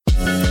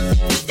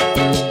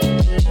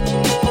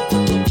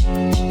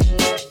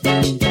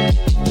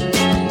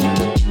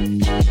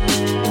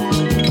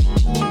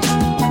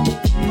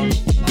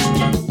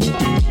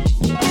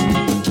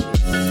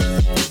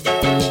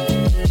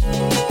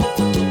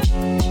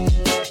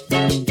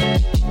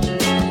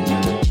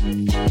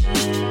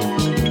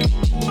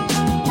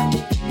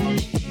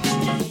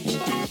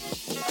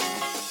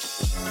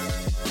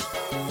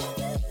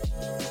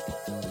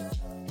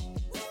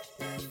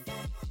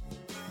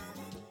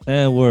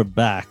And we're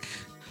back.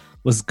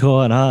 What's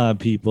going on,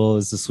 people?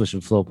 It's the Swish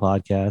and Flow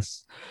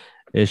podcast.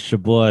 It's your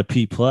boy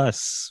P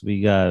Plus. We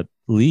got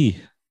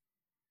Lee.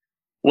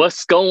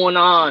 What's going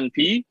on,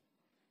 P?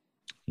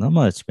 Not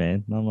much,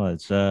 man. Not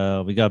much.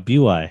 We got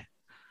BY.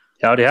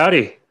 Howdy,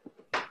 howdy.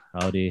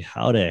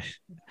 Howdy.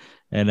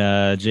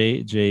 And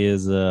Jay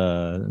is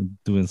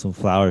doing some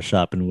flower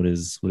shopping with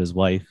his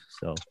wife.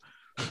 So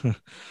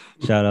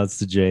shout outs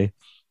to Jay.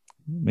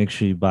 Make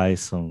sure you buy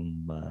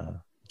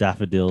some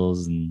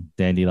daffodils and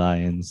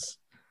dandelions.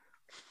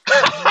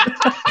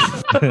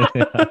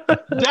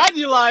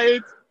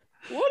 Dandelions?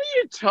 What are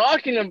you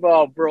talking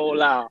about, bro?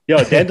 Now,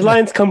 Yo,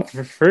 dandelions come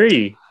for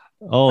free.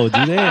 Oh,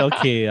 do they?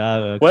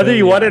 Okay. Whether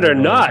you want it or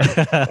not.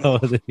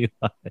 Whether you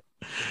want it.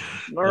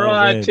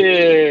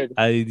 Marated.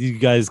 You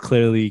guys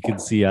clearly can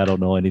see I don't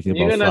know anything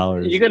about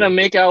flowers. You're gonna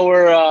make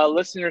our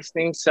listeners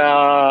think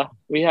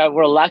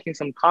we're lacking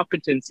some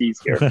competencies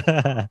here.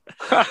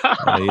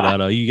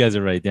 No, you guys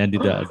are right.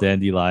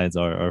 Dandelions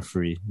are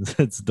free.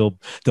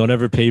 Don't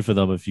ever pay for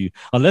them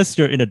unless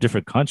you're in a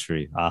different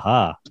country.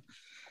 Aha.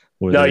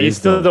 No, you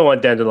still don't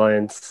want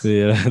dandelions.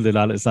 Yeah,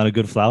 it's not a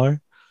good flower.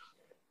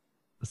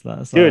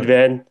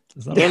 Man.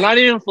 They're not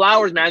even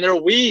flowers, man. They're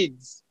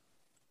weeds.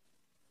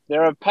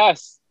 They're a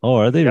pest. Oh,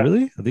 are they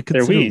really? Are they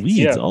considered weeds?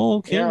 Yeah. Oh,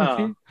 okay. Yeah.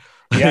 Okay.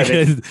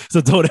 Yeah,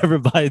 So don't ever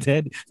buy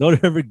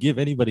don't ever give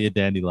anybody a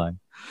dandelion.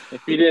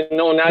 If you didn't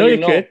know, now no, you you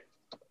know. could.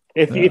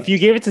 If you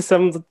gave it to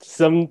some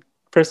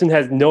person who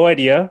has no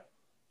idea,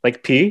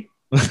 like P,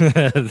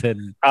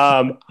 then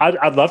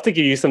I'd love to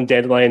give you some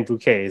dandelion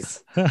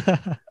bouquets.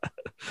 I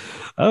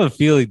have a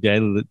feeling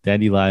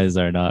dandelions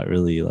are not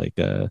really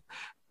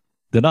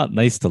they're not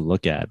nice to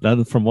look at.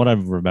 From what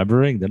I'm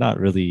remembering, they're not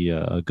really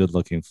a good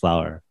looking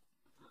flower.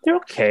 They're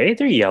okay.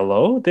 They're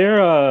yellow. They're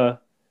a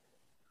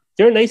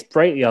nice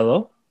bright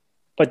yellow,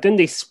 but then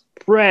they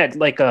spread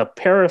like a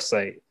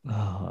parasite.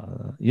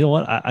 You know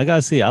what? I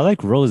gotta say, I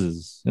like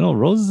roses. You know,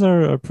 roses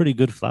are a pretty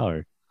good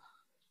flower.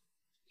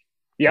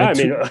 Yeah, I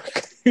mean,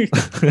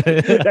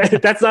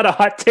 that's not a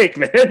hot take,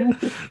 man.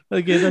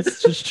 Okay,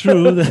 that's just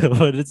true.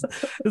 But it's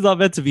not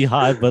meant to be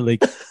hot. But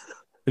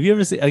have you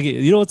ever seen?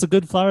 Okay, you know what's a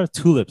good flower?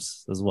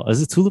 Tulips as well.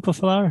 Is it tulip a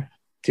flower?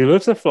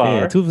 Tulip's a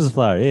flower. Yeah, tulip's a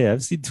flower. Yeah,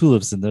 I've seen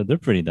tulips and they're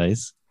pretty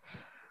nice.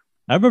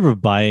 I remember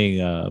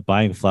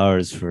buying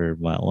flowers for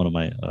one of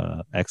my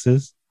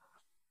exes,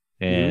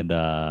 and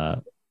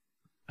I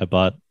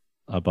bought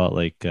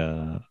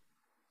it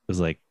was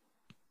like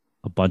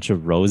a bunch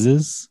of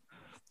roses.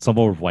 Some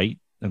were white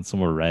and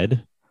some were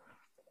red,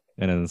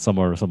 and then some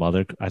were some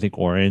other, I think,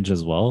 orange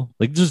as well.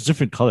 Like just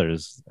different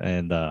colors,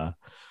 and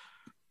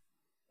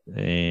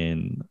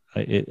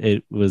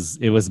it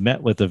was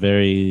met with a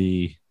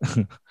very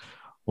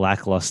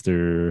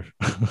lackluster.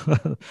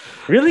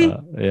 Really?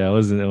 Yeah, it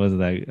wasn't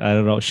that. I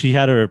don't know. She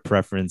had her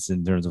preference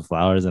in terms of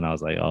flowers, and I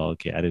was like, oh,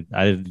 okay.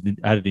 I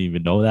didn't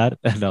even know that,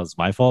 and that was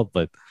my fault.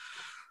 But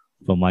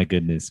my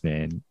goodness,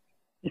 man.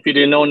 If you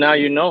didn't know, now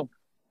you know.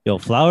 Yo,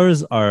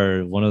 flowers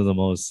are one of the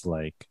most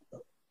like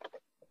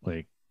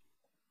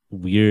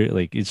weird.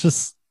 Like it's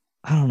just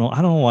I don't know.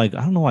 I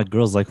don't know why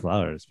girls like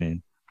flowers,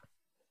 man.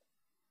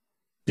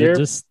 They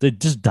just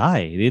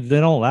die. They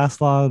don't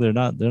last long. They're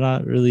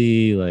not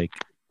really like.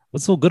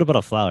 What's so good about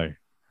a flower?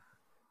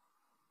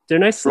 They're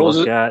nice to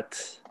look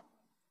at.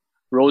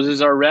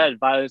 Roses are red,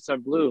 violets are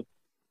blue.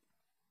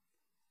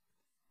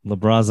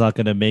 LeBron's not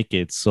gonna make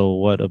it. So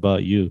what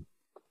about you?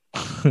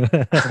 I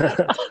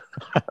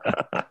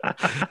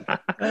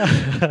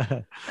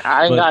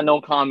ain't got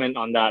no comment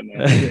on that,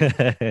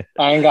 man.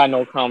 I ain't got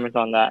no comment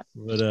on that.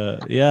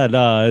 But yeah,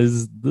 no,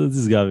 this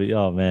has got to be.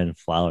 Oh man,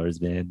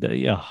 flowers, man.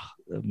 Yeah,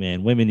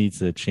 man, women need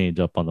to change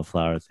up on the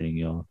flower thing,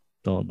 yo.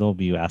 Don't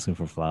be asking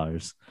for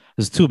flowers.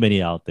 There's too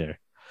many out there.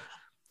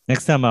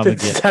 Next time I'm gonna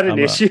get. Is that an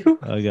issue?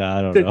 Yeah,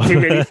 I don't know. Too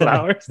many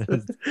flowers.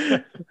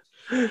 The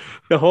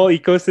whole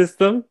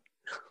ecosystem.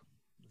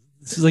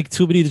 This is like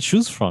too many to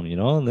choose from, you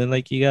know. And then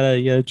you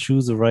gotta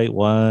choose the right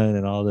one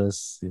and all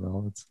this, you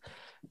know.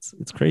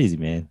 It's crazy,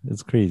 man.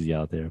 It's crazy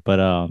out there.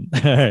 But all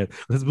right,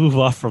 let's move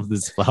off from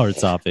this flower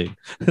topic.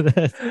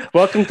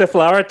 Welcome to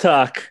Flower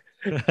Talk.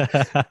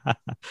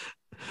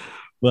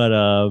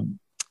 But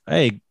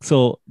hey,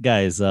 so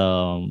guys,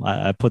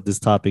 I put this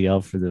topic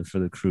out for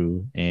the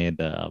crew, and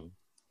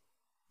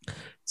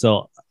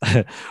so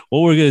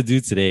what we're gonna do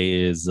today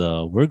is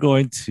we're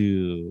gonna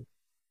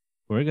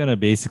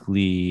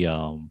basically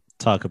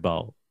talk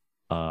about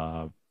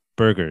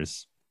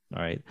burgers.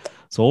 All right.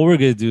 So what we're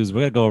gonna do is we're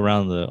gonna go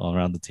around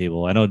the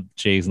table. I know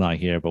Jay's not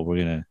here, but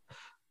we're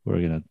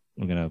gonna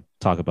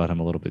talk about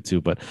him a little bit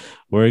too. But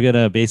we're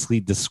gonna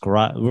basically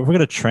we're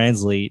gonna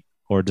translate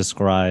or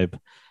describe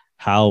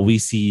how we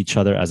see each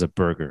other as a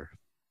burger.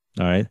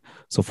 All right.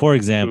 So for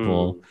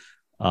example,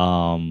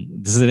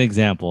 this is an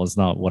example. It's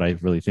not what I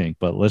really think,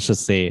 but let's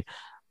just say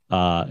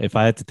if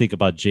I had to think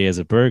about Jay as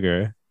a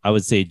burger, I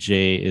would say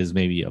Jay is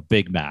maybe a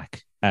Big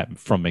Mac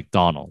from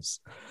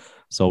McDonald's.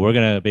 So we're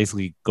going to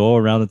basically go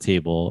around the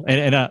table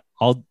and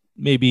I'll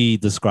maybe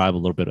describe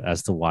a little bit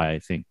as to why I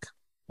think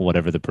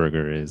whatever the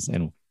burger is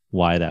and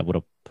why that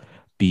would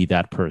be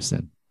that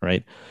person.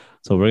 right?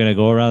 So we're gonna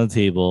go around the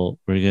table.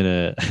 We're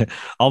gonna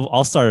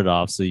I'll start it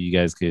off so you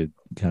guys could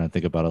kind of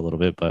think about it a little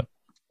bit, but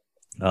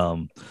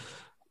um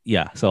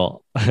yeah,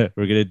 so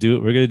we're gonna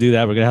do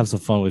that. We're gonna have some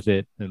fun with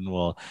it, and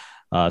we'll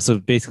so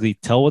basically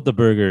tell what the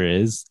burger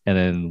is and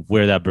then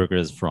where that burger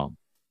is from.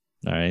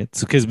 All right.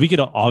 So because we could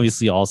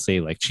obviously all say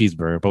like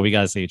cheeseburger, but we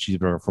gotta say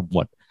cheeseburger from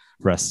what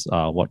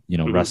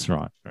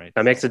restaurant, right?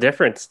 That makes a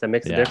difference. That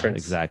makes a difference.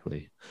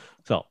 Exactly.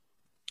 So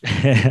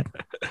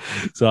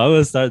so I'm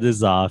gonna start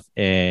this off,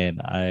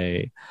 and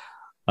I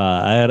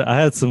had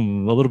a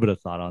little bit of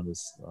thought on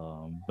this,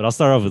 but I'll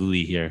start off with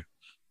Lee here.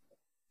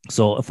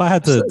 So if I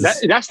had to,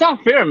 that's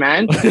not fair,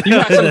 man. You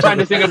have some time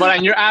to think about it,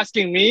 and you're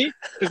asking me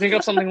to think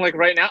of something like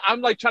right now.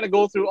 I'm like trying to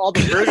go through all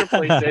the burger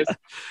places.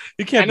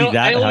 It can't be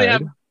that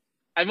hard.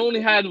 I've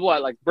only had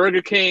what, like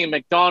Burger King,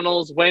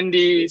 McDonald's,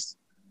 Wendy's,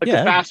 like the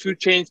fast food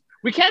chains.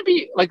 We can't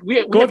be like we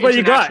go have with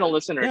international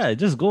listeners. Yeah,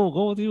 just go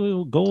with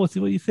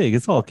what you think.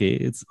 It's okay.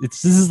 It's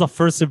this is the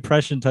first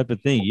impression type of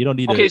thing. You don't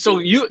need. Okay, so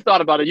you thought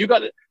about it. You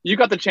got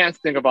the chance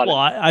to think about it. Well,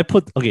 I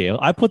put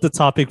the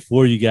topic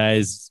for you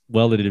guys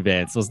well in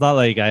advance, so it's not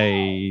like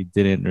I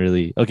didn't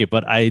really. Okay,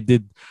 but I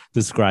did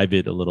describe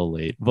it a little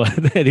late.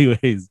 But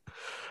anyways,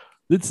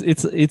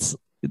 it's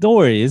don't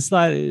worry. It's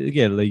not,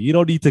 again, like you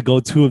don't need to go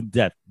too in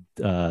depth,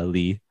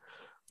 Lee.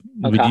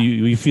 Okay. Would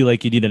you feel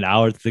like you need an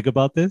hour to think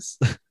about this?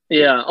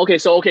 Yeah. Okay.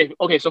 So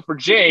for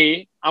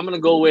Jay, I'm gonna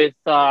go with.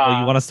 You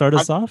want to start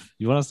us off?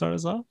 You want to start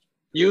us off?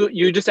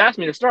 You just asked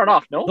me to start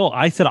off. No. No,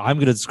 I said I'm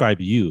gonna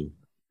describe you.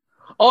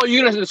 Oh,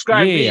 you're gonna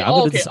describe me. Yeah,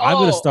 I'm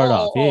gonna start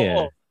off.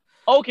 Yeah.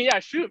 Okay. Yeah.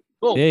 Shoot.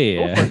 Go.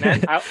 Yeah. Go for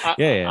it,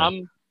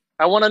 man.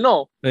 I want to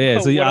know. Yeah.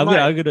 So yeah,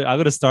 I'm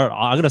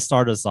gonna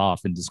start us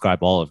off and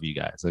describe all of you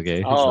guys.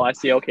 Okay. Oh, so, I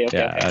see. Okay.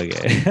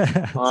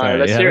 All right.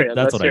 Let's hear it.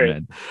 That's what I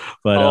meant.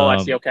 But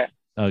I see. Okay.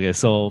 Okay.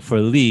 So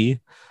for Lee,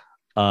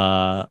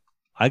 I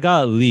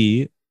got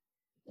Lee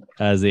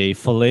as a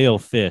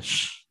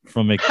filet-o-fish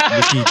from Mickey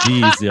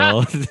D's,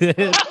 yo.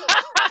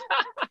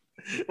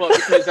 Well,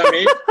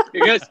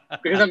 because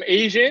I'm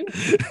Asian.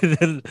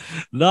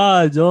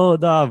 Nah,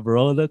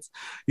 bro. That's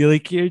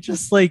you're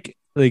just like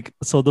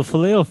so the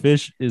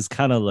filet-o-fish is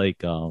kind of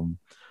like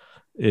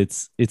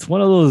it's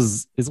one of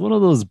those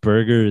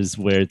burgers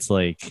where it's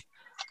like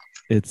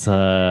it's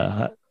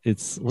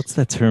what's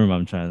that term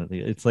I'm trying to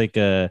think? It's like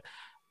not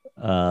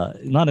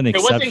an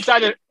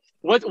exception.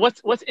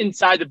 What's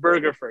inside the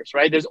burger first,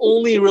 right? There's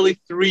only really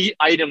 3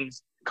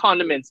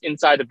 condiments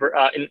inside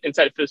the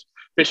inside fish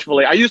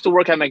fillet. I used to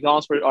work at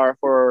McDonald's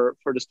for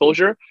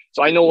disclosure,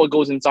 so I know what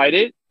goes inside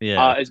it.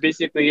 Yeah, it's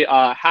basically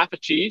half a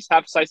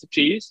slice of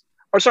cheese,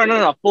 or sorry,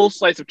 no, full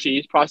slice of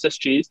cheese, processed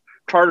cheese,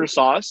 tartar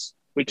sauce,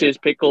 which is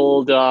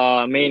pickled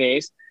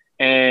mayonnaise,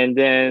 and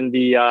then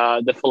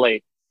the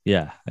fillet.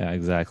 Yeah,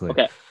 exactly.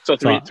 Okay, so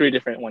three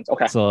different ones.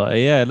 Okay. So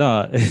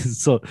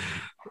so.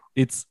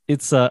 It's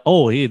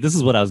hey, this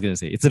is what I was gonna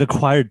say. It's an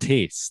acquired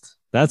taste.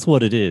 That's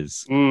what it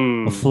is.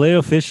 A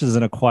filet-o-fish is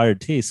an acquired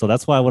taste. So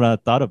that's why when I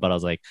thought about it, I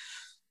was like,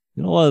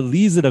 you know what,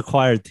 Lee's an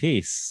acquired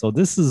taste. So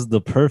this is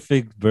the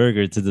perfect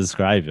burger to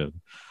describe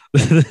him.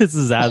 This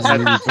is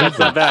absolutely That's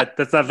not bad.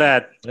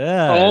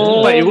 Yeah.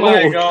 Oh my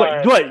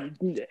God. What?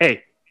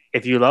 Hey,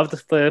 if you love the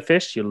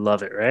filet-o-fish, you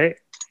love it, right?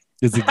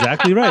 It's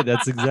exactly right.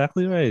 That's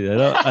exactly right.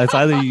 It's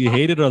either you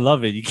hate it or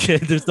love it. You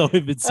can't. There's no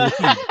in between.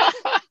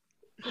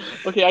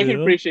 Okay, I can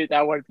appreciate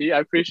that one, Pete. I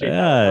appreciate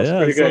that.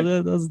 That's pretty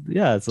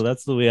good. So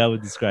that's the way I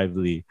would describe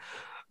Lee.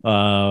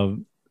 I'll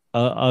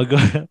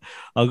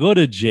go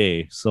to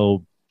Jay.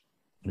 So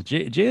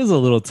Jay is a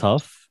little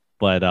tough,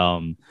 but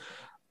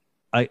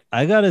I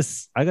gotta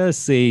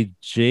say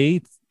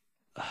Jay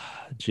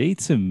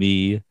to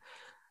me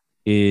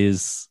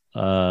is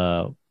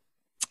what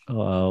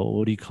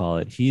do you call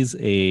it? He's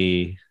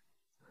a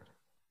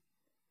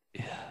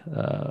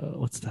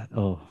what's that?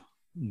 Oh,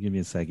 give me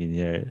a second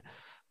here.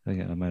 I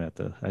might have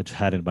to. I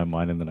had it in my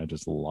mind and then I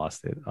just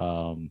lost it.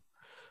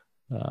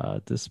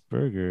 This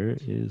burger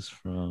is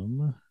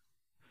from.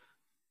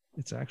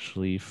 It's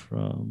actually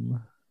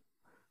from.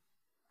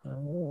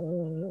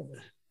 Oh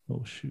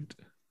shoot!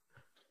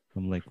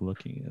 I'm like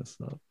looking this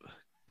up.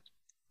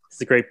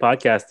 It's a great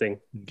podcasting.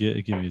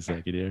 Give me a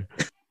second here.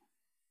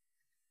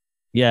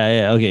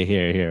 Yeah. Okay,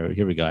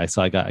 here we go. I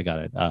got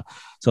it.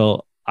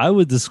 So I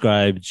would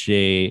describe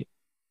Jay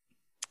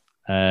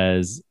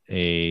as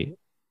a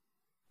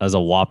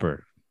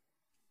Whopper.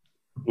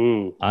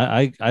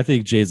 I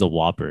think Jay's a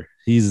Whopper.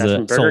 That's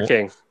from Burger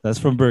King. That's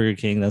from Burger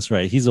King. That's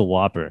right. He's a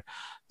Whopper.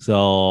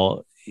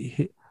 So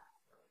the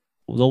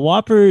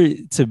Whopper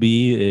to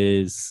me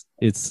is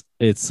it's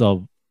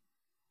a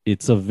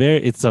very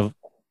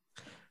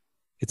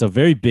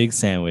big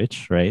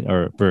sandwich, right?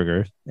 Or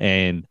burger,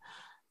 and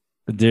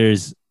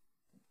there's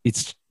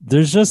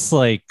just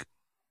like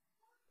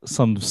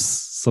some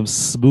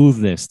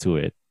smoothness to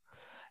it,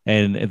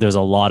 and there's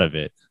a lot of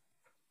it.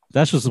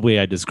 That's just the way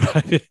I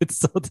describe it.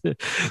 So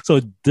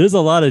there's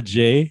a lot of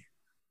J,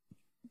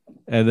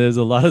 and there's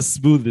a lot of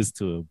smoothness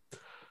to him.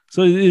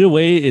 So in a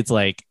way, it's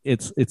like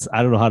it's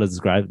I don't know how to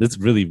describe it. It's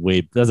really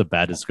way that's a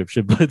bad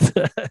description, but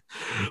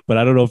but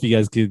I don't know if you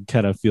guys can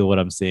kind of feel what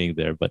I'm saying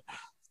there. But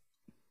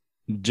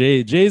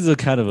Jay's a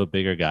kind of a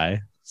bigger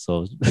guy.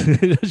 So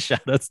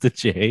shout outs to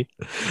Jay.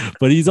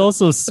 But he's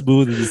also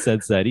smooth in the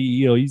sense that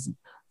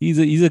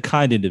he's a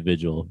kind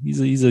individual.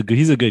 He's a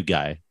good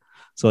guy.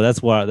 So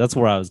that's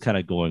where I was kind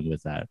of going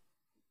with that.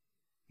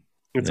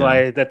 That's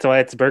why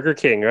it's Burger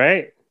King,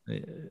 right?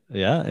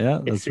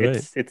 Yeah, that's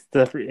right.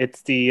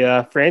 It's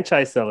the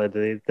franchise seller.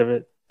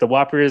 The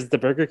Whopper is the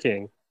Burger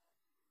King.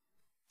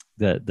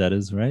 That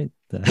is right.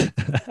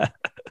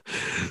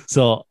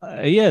 So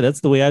yeah, that's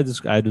the way I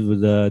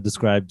would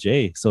describe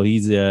Jay. So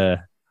he's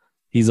a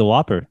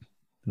Whopper.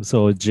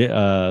 So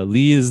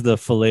Lee is the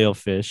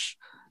filet-o-fish,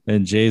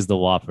 and Jay's the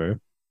Whopper.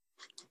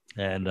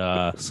 And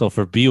so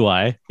for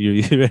BY,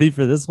 you ready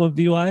for this one,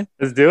 BY?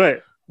 Let's do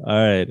it. All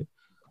right.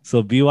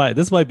 So BY,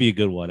 this might be a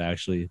good one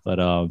actually, but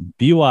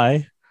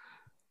BY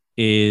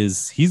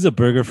he's a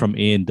burger from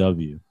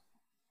A&W.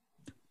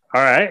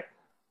 All right.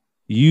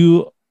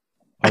 You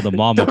are the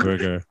Mama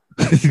Burger.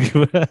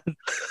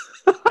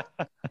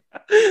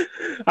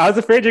 I was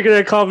afraid you're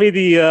gonna call me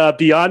the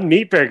Beyond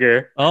Meat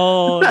Burger.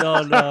 Oh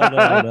no!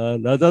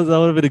 That would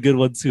have been a good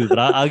one too. But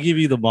I'll give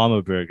you the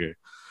Mama Burger.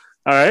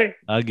 All right.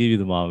 I'll give you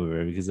the Mama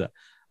Burger because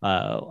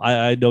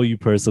I know you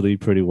personally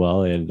pretty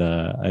well, and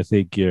I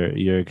think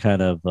you're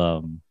kind of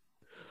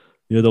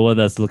you're the one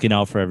that's looking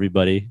out for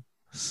everybody.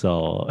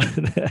 So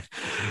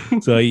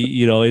so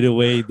in a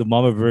way, the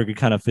Mama Burger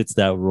kind of fits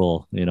that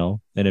role,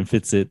 and it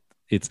fits it.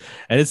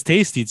 It's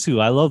tasty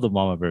too. I love the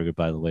Mama Burger,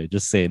 by the way.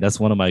 Just saying, that's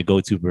one of my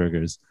go-to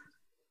burgers.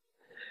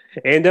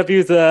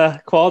 A&W's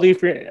a quality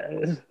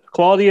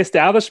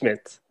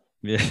establishment.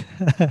 Yeah,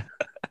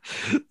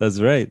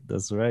 that's right.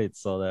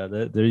 So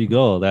that there you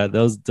go.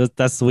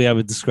 That's the way I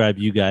would describe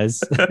you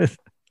guys.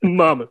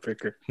 Mama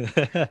Burger.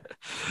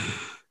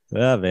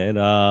 Yeah, man.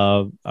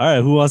 All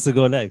right, who wants to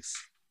go next?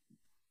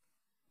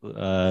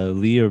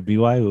 Lee or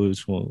BY?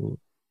 Which one?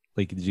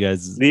 Like, did you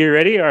guys? Lee, you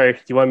ready, or do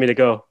you want me to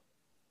go?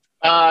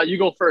 You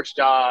go first.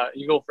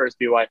 You go first,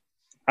 BY.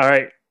 All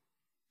right.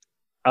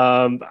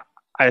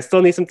 I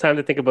still need some time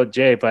to think about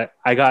J, but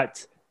I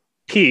got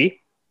P.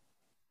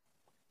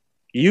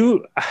 I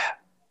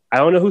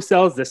don't know who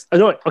sells this. Oh,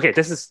 no, okay,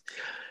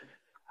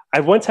 I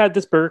once had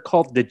this burger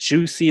called the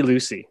Juicy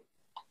Lucy.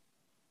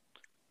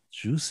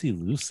 Juicy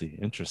Lucy,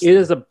 interesting. It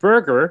is a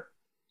burger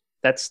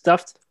that's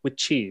stuffed with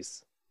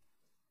cheese.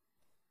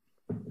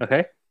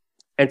 Okay,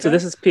 and so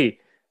this is P.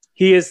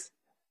 He is.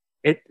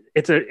 You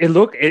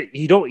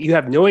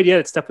have no idea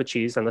it's stuffed with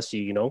cheese unless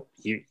you know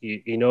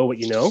what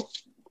you know,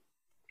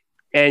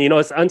 and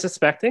it's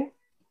unsuspecting,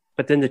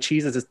 but then the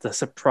cheese is just the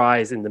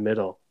surprise in the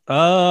middle.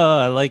 Oh,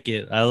 I like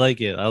it. I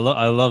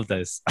love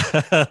this.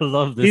 I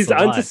love this. He's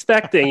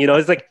unsuspecting.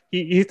 It's like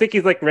you think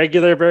he's like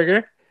regular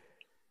burger,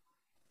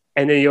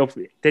 and then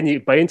you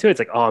bite into it. It's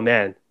like, oh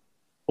man,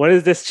 what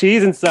is this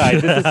cheese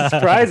inside? This is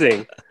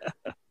surprising.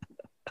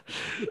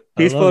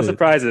 He's full of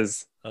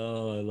surprises.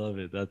 Oh, I love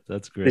it.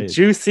 That's great. The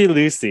Juicy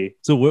Lucy.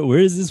 So where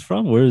is this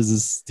from? Where is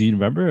this? Do you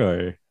remember?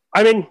 Or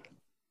I mean,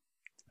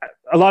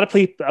 a lot of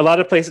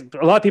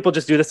people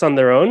just do this on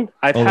their own.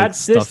 I've had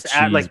this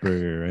at like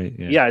burger, right?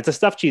 Yeah, it's a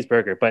stuffed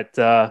cheeseburger, but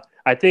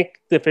I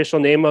think the official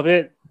name of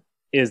it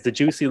is the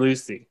Juicy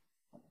Lucy.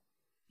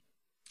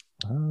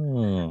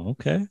 Oh,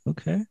 okay.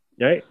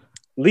 Right,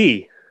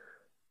 Lee.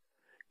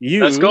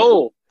 Let's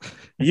go.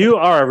 You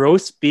are a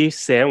roast beef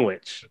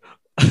sandwich.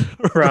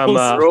 From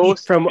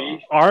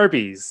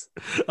Arby's.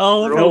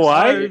 Oh, you know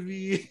why?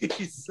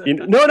 Arby's.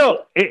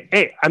 No.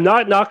 Hey, I'm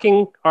not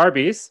knocking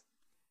Arby's.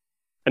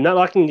 I'm not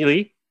knocking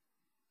Lee.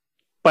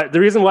 But the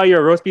reason why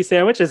you're a roast beef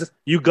sandwich is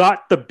you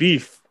got the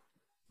beef.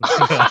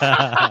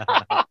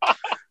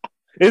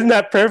 Isn't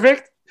that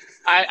perfect?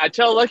 I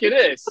tell like it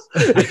is.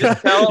 I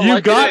just tell you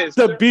like got it is.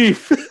 the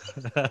beef.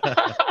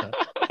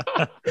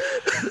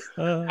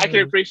 I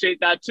can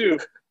appreciate that too.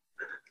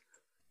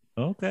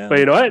 Okay. But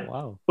you know what?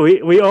 Wow.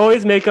 We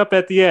always make up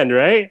at the end,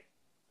 right?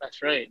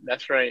 That's right.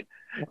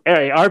 All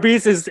right,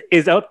 Arby's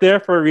is out there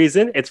for a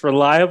reason. It's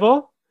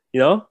reliable,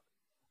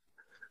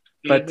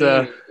 But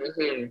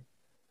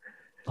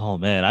oh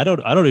man, I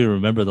don't even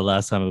remember the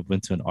last time I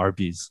went to an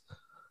Arby's.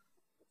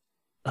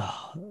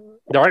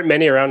 There aren't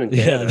many around in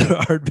Canada. Yeah, there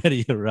aren't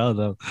many around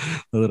though.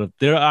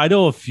 I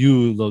know a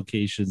few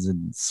locations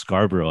in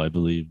Scarborough, I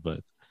believe,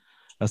 but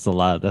that's a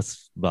lot.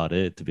 That's about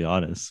it, to be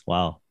honest.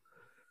 Wow.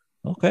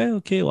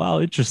 Okay. Wow,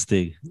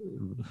 interesting.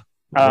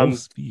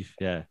 Roast beef,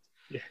 yeah.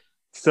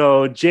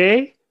 So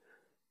Jay,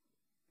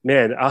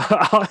 man,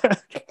 I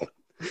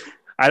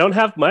don't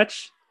have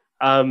much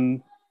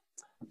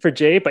for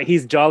Jay, but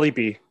he's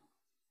Jollibee.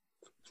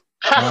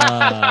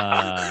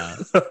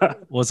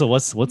 Well, so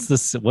what's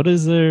this? What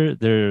is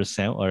their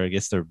sandwich, or I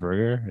guess their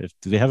burger?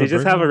 Do they have? They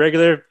just have a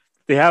regular.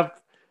 They have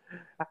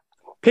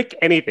pick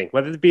anything,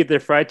 whether it be their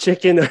fried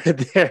chicken or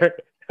their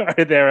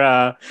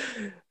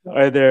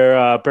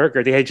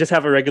burger. They just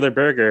have a regular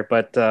burger,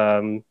 but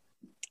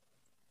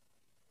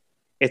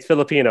it's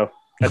Filipino.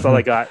 That's all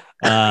I got.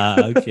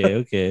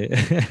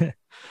 Okay.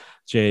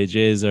 Jay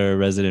is our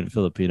resident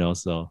Filipino,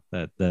 so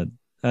that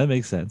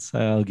makes sense.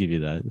 I'll give you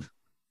that.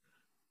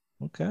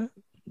 Okay. All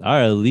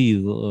right, Lee,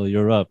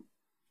 you're up.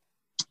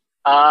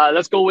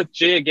 Let's go with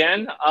Jay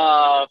again.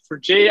 For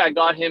Jay, I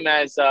got him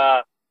as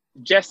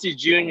Jesse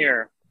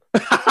Jr.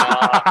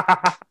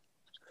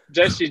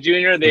 Jesse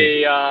Jr.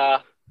 They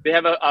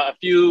have a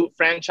few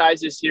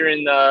franchises here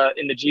in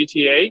the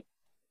GTA,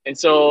 and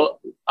so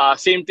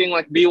same thing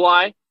like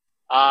BY.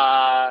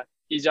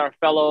 He's our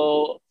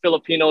fellow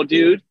Filipino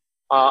dude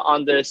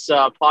on this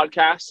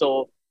podcast.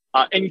 So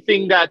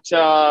anything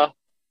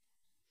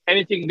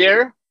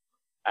there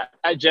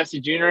at Jesse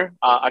Jr.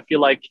 I feel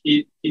like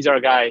he's our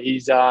guy.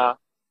 He's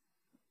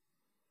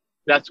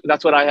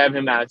that's what I have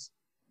him as.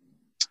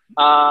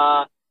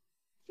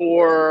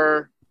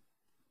 For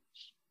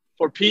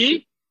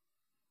P,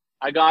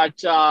 I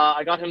got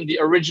him the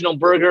original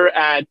burger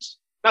at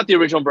not the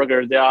original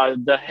burger,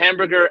 the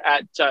hamburger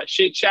at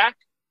Shake Shack.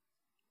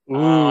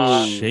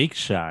 Shake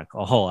Shack.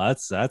 Oh,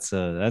 that's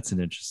an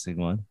interesting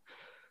one.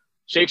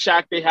 Shake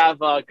Shack, they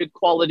have a good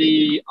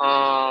quality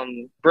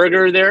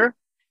burger there.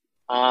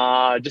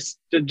 Just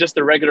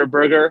the regular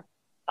burger.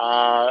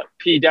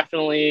 P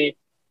definitely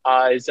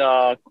is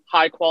a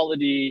high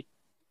quality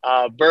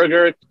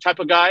burger type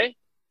of guy.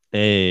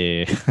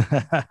 Hey,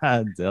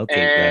 they'll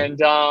take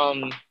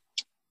that.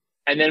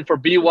 And then for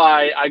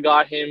BY, I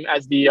got him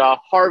as the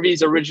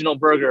Harvey's original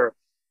burger.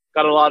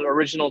 Got a lot of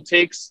original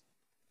takes.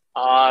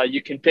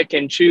 You can pick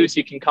and choose.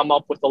 You can come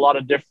up with a lot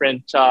of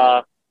different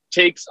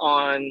takes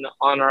on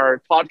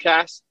our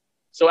podcast.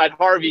 So at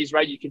Harvey's,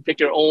 right, you can pick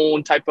your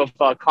own type of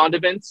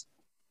condiments,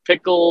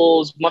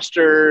 pickles,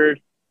 mustard,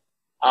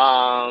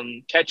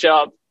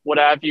 ketchup, what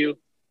have you.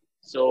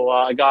 So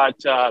I got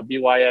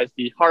BY as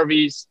the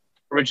Harvey's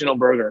original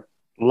burger.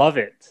 Love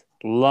it.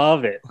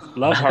 Love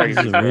Harvey's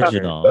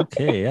original.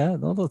 Okay, yeah.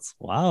 No, that's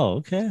wow.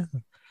 Okay.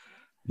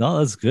 No,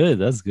 that's good.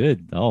 That's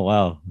good. Oh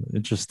wow.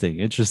 Interesting.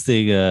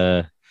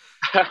 Yeah.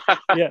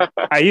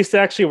 I used to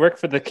actually work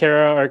for the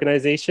Kara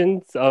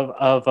organizations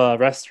of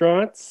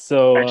restaurants.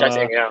 So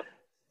yeah.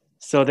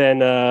 So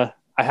then I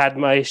had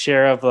my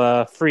share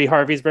of free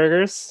Harvey's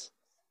burgers.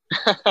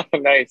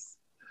 Nice.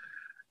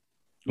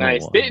 Oh,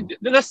 wow.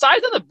 The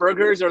size of the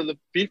burgers or the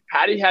beef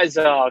patty has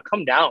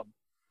come down.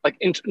 Like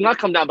not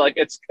come down, but like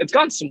it's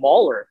gone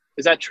smaller.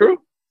 Is that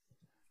true?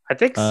 I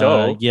think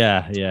so.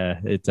 Yeah,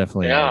 it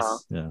definitely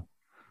is. Yeah.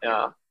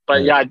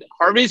 But yeah,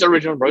 Harvey's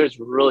original burger is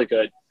really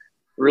good.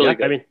 Really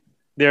good. I mean,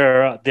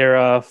 they're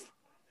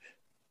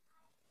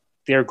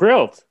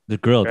grilled. They're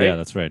grilled, right? Yeah,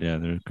 that's right. Yeah,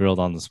 they're grilled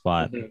on the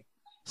spot. Mm-hmm.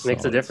 So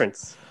Makes a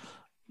difference.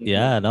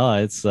 Yeah, no,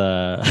 it's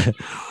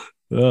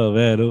oh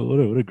man,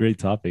 what a great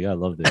topic. I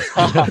love this.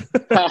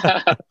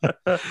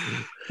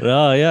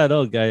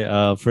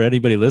 Guy. For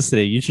anybody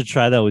listening, you should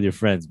try that with your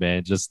friends,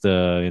 man. Just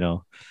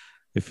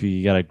if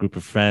you got a group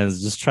of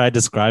friends, just try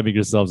describing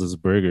yourselves as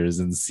burgers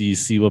and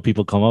see what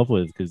people come up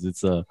with, because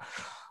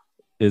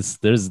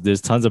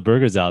there's tons of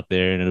burgers out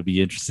there, and it'll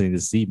be interesting to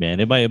see, man.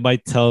 It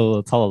might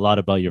tell a lot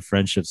about your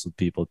friendships with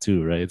people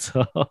too, right?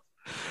 So,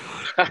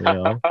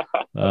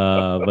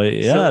 but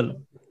yeah,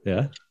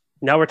 yeah.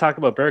 Now we're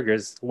talking about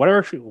burgers.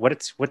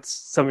 What's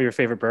some of your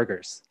favorite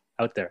burgers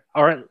out there?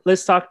 All right,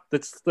 let's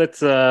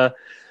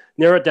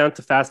narrow it down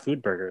to fast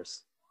food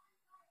burgers.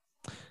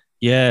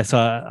 Yeah, so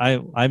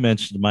I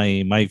mentioned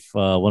my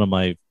one of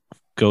my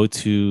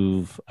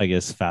go-to, I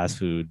guess, fast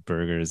food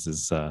burgers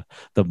is the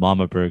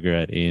Mama Burger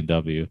at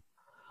A&W.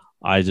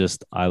 I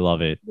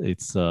love it.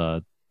 It's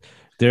you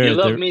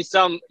love me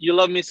some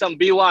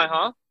BY,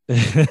 huh?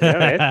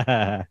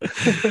 Yeah,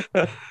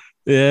 right?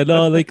 Yeah,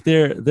 no, like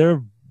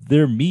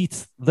their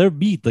meat,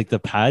 like the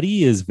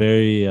patty is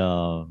very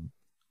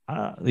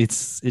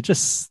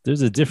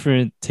there's a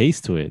different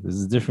taste to it.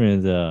 There's a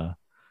different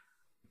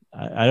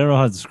I don't know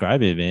how to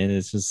describe it, man.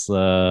 It's just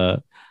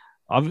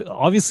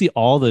obviously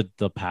all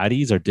the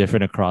patties are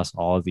different across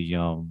all the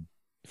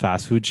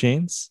fast food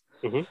chains.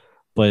 Mm-hmm.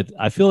 But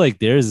I feel like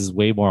theirs is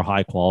way more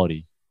high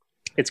quality.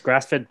 It's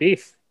grass-fed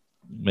beef.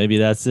 Maybe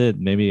that's it.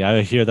 Maybe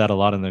I hear that a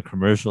lot in the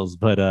commercials,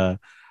 but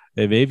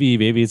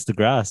maybe it's the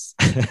grass.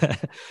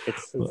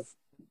 it's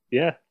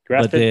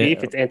grass-fed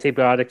beef. It's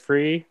antibiotic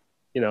free.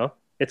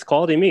 It's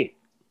quality meat.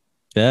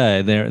 Yeah,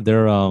 and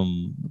they're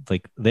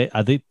like they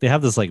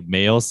have this like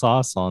mayo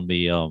sauce on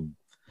the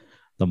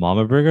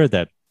Mama Burger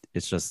that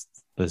it's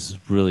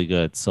really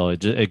good. So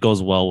it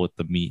goes well with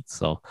the meat.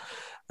 So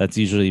that's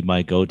usually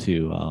my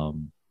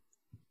go-to.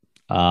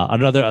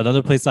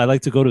 Another place I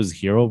like to go to is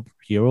Hero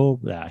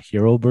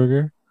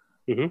Burger.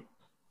 Mm-hmm.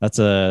 That's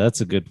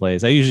a good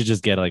place. I usually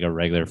just get like a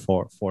regular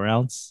 4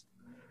 ounce.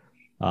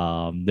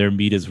 Their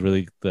meat is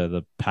really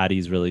the patty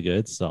is really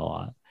good.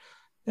 So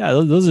yeah,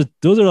 those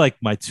are like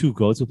my two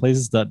go-to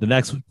places. The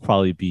next would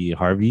probably be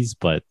Harvey's,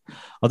 but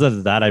other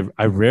than that,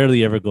 I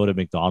rarely ever go to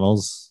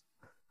McDonald's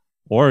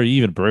or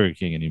even Burger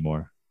King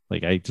anymore.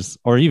 Like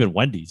or even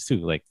Wendy's too.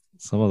 Like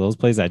some of those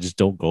places I just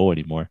don't go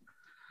anymore.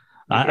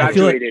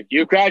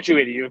 You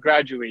graduated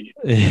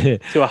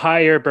to a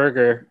higher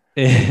burger.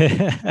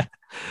 I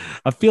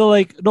feel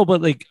like no,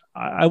 but like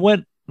I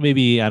went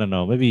maybe I don't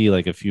know, maybe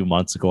like a few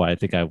months ago, I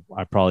think I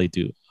probably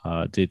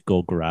did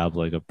go grab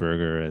like a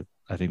burger at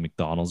I think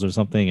McDonald's or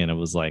something, and it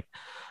was like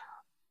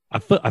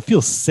I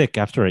feel sick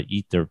after I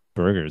eat their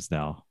burgers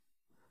now.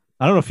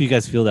 I don't know if you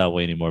guys feel that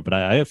way anymore, but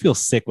I feel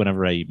sick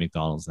whenever I eat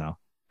McDonald's now.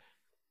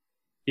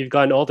 You've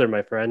gotten older,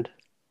 my friend.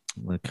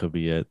 That could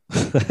be it.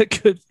 That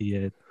could be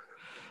it.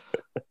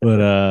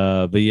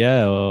 But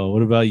yeah.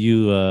 What about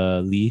you,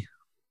 Lee?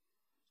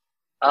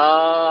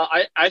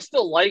 I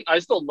still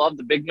love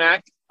the Big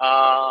Mac.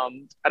 I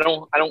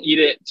don't eat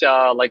it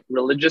like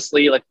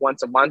religiously, like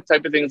once a month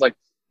type of things. Like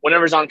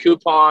whenever it's on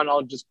coupon,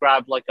 I'll just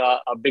grab like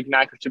a Big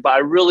Mac or two. But I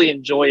really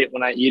enjoy it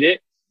when I eat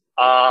it.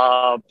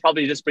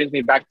 Probably just brings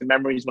me back to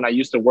memories when I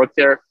used to work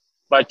there.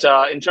 But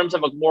in terms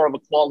of a more of a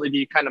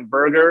quality kind of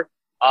burger,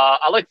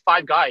 I like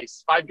Five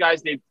Guys. Five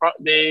Guys, they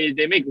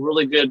make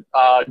really good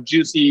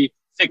juicy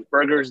thick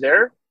burgers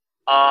there.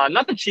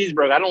 Not the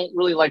cheeseburger. I don't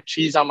really like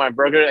cheese on my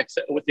burger,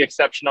 except with the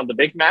exception of the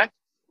Big Mac.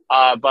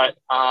 But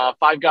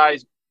Five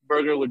Guys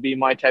burger would be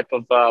my type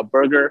of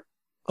burger.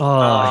 Oh,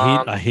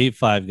 I hate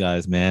Five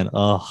Guys, man.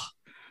 Oh,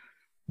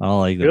 I don't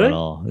like them at Really?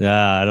 all.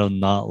 Yeah, I don't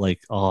not like.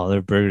 Oh,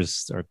 their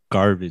burgers are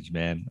garbage,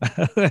 man.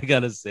 I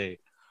gotta say,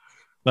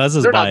 but that's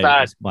just They're not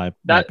bad. my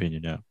That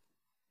opinion. Yeah.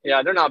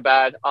 Yeah, they're not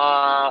bad.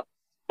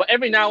 But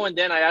every now and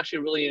then, I actually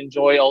really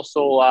enjoy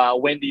also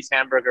Wendy's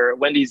hamburger,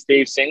 Wendy's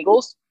Dave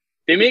Singles.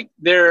 They make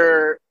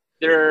their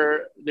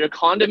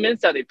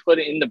condiments that they put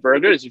in the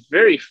burger is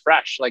very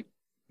fresh, like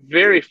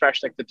very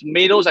fresh. Like the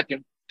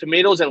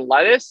tomatoes and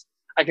lettuce,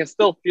 I can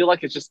still feel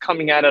like it's just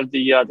coming out of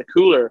the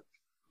cooler,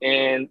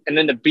 and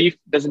then the beef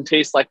doesn't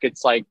taste like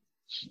it's like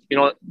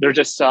they're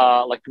just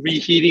like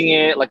reheating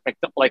it like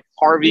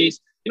Harvey's.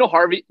 Not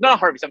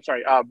Harvey's. I'm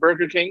sorry,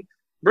 Burger King.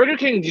 Burger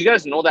King, do you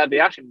guys know that they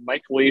actually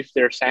microwave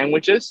their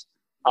sandwiches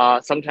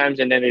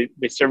sometimes and then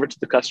they serve it to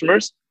the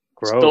customers?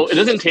 Gross. So it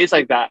doesn't taste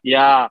like that.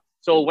 Yeah.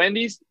 So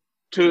Wendy's,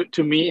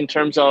 to me, in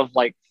terms of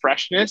like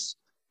freshness,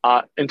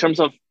 in terms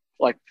of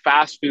like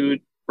fast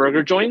food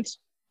burger joints,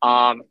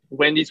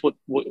 Wendy's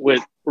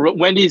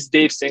Wendy's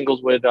Dave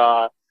Singles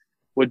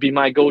would be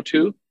my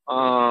go-to.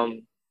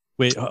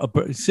 Wait,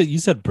 you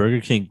said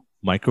Burger King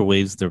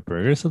microwaves their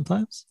burgers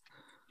sometimes?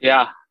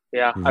 Yeah.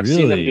 I've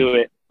seen them Really? do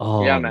it.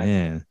 Oh Yeah, man.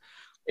 man.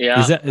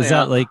 Yeah.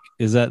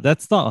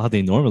 That's not how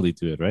they normally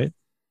do it, right?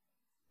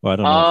 Well, I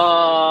don't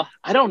know.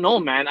 I don't know,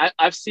 man.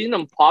 I've seen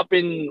them pop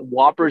in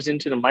Whoppers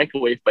into the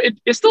microwave, but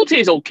it still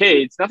tastes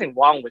okay. It's nothing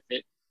wrong with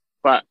it.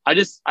 But I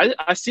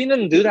seen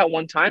them do that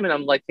one time, and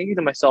I'm like thinking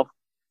to myself,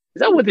 is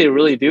that what they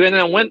really do? And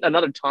then I went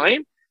another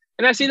time,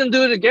 and I see them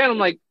do it again. I'm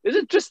like, is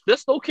it just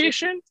this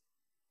location?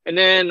 And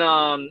then,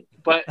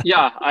 but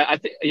yeah, I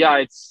think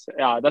that's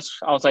I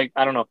was like,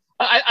 I don't know.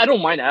 I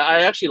don't mind it.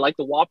 I actually like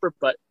the Whopper,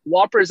 but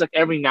Whopper is like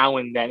every now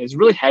and then. It's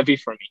really heavy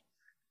for me.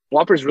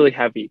 Whopper is really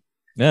heavy.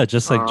 Yeah,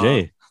 just like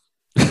Jay.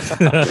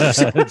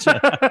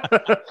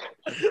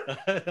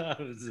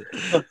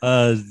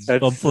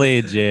 I'm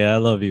playing Jay. I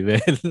love you, man.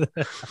 This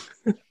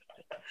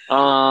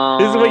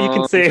is what you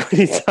can say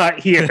when he's not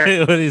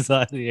here. When he's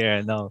not here,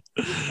 I know.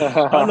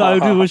 I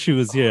do wish he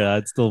was here.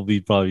 I'd still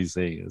be probably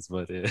saying this,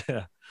 but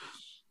yeah.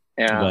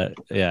 Yeah. But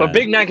But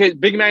Big Mac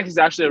is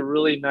actually a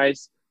really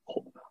nice.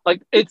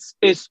 Like it's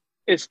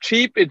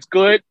cheap. It's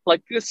good.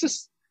 Like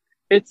it's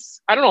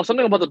I don't know,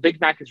 something about the Big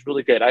Mac is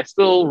really good. I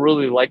still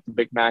really like the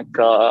Big Mac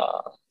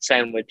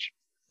sandwich.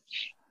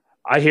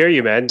 I hear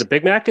you, man. The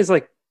Big Mac is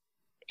like,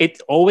 it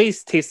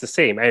always tastes the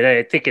same. And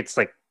I think it's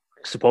like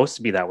supposed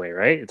to be that way,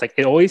 right? It's like,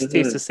 it always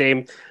tastes the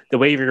same the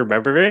way you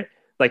remember it.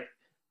 Like,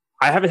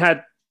 I haven't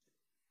had,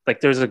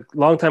 like, there's a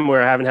long time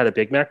where I haven't had a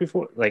Big Mac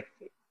before, like,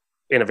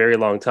 in a very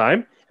long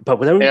time. But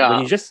when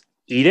you just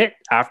eat it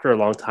after a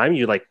long time,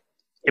 you like,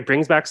 it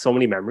brings back so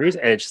many memories.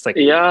 And it's just like,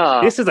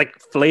 this is like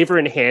flavor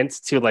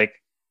enhanced to like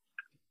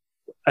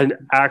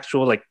an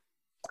actual, like,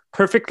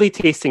 perfectly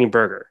tasting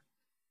burger.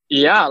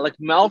 Yeah, like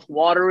mouth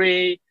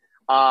watery.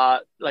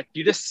 Like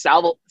you just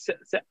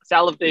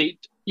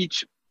salivate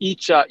each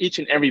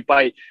and every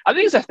bite. I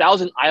think it's a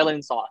Thousand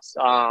Island sauce.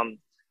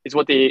 Is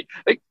what they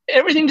like.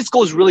 Everything just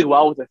goes really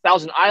well with the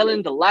Thousand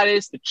Island, the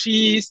lettuce, the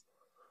cheese,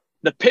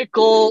 the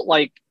pickle,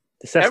 like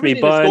the sesame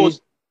bun.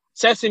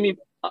 Sesame.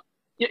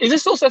 Is it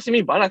still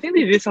sesame bun? I think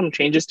they did some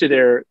changes to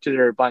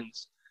their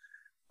buns.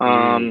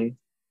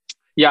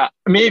 Yeah,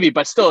 maybe,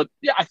 but still,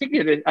 yeah, I think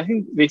it is. I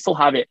think they still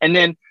have it, and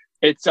then.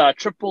 It's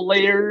triple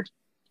layered.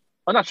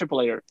 Oh, not triple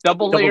layered,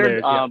 double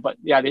layered. Yeah. But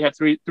yeah, they have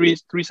three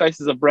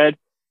slices of bread.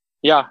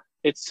 Yeah,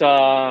 it's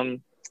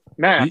man.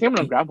 I think I'm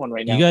gonna grab one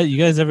right now. You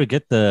guys ever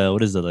get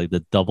what is it, like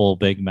the double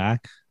Big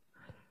Mac?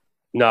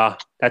 Nah,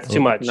 that's too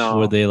much. No.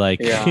 Where they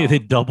they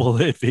double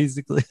it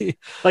basically.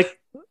 Like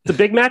the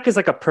Big Mac is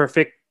like a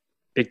perfect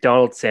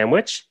McDonald's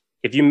sandwich.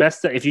 If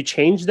you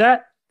change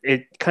that,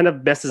 it kind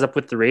of messes up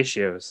with the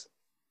ratios.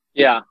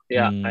 Yeah,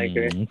 I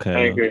agree. Okay, I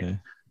agree. Okay.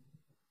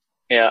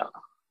 Yeah.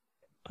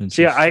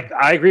 So yeah,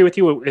 I agree with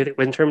you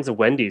in terms of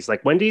Wendy's.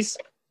 Like Wendy's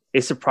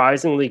is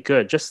surprisingly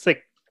good. Just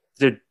like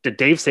the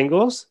Dave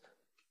Singles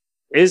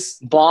is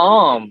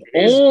bomb.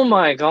 Oh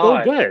my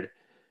god, so good.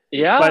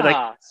 Yeah, but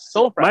like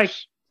so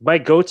fresh. my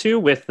go-to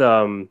with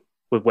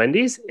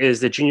Wendy's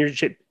is the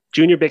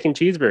junior bacon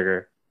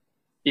cheeseburger.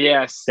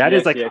 Yes, That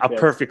yes, is like yes, a yes.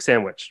 perfect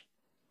sandwich.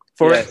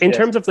 For Yes, in yes.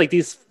 terms of like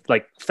these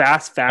like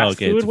fast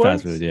Okay, food it's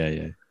ones, fast food.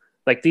 Yeah.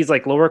 like these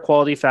like lower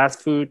quality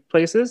fast food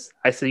places,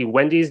 I see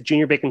Wendy's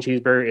junior bacon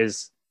cheeseburger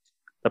is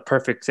the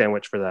perfect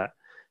sandwich for that.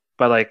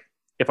 But like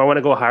if I want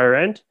to go higher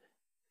end,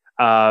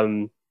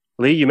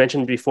 Lee, you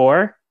mentioned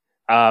before,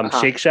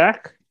 Uh-huh. Shake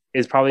Shack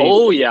is probably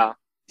Oh yeah.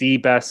 the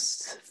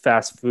best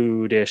fast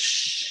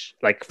food-ish,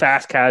 like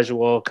fast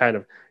casual kind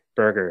of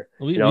burger.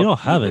 We You we know, don't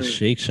have a Mhm.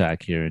 Shake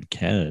Shack here in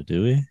Canada,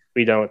 do we?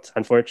 we don't,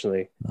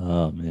 unfortunately.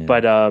 Oh man.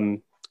 But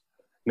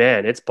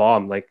man, it's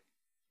bomb. Like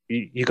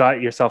you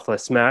got yourself a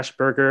smash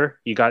burger.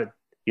 You got,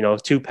 you know,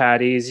 two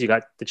patties. You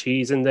got the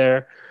cheese in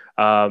there.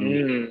 Um,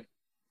 Mm.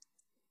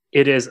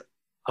 it is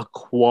a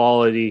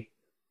quality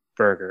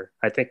burger.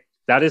 I think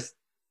that is,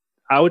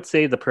 I would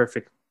say, the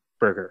perfect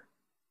burger.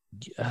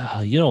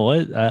 You know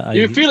what?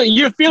 You're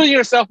feeling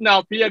yourself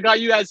now, P. I got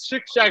you as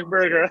Shake Shack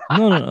burger.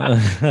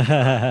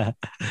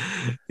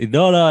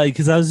 No, no,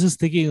 because I was just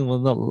thinking. Well,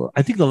 no,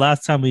 I think the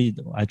last time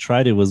I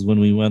tried it was when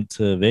we went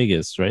to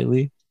Vegas, right,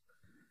 Lee?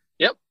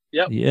 Yep,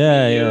 yep.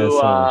 Yeah, yeah.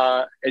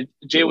 So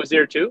Jay was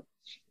there too.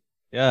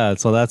 yeah,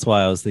 so that's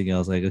why I was thinking. I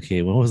was like,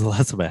 okay, when was the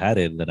last time I had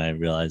it? And then I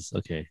realized,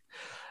 okay,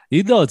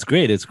 you know, it's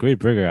great. It's a great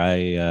burger.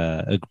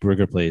 A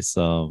burger place.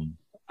 I'm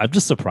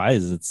just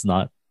surprised it's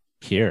not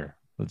here.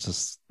 It's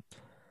just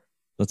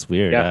that's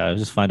weird. Yeah. I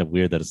just find it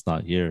weird that it's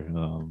not here.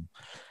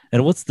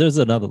 And there's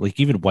another like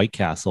even White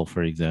Castle,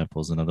 for example,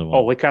 is another Oh,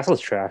 one. White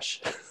Castle's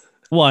trash.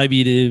 Well, I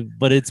mean,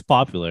 but it's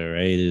popular,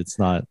 right? It's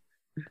not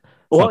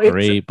Well,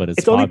 great, but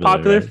it's only popular,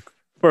 popular right?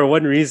 for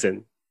one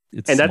reason,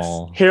 It's and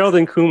small. that's Harold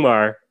and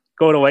Kumar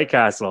go to White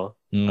Castle.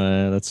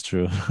 That's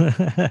true.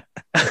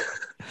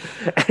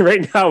 And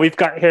right now we've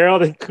got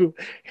Harold and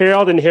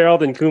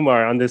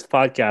Kumar on this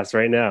podcast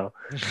right now.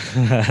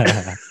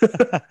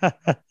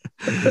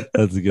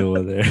 That's a good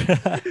one there.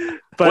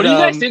 But What do you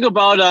guys think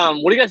about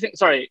what do you guys think?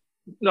 Sorry.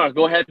 No,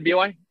 go ahead,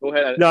 BY. Go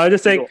ahead. no, I'm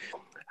just saying,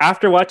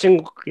 after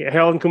watching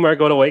Harold and Kumar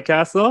go to White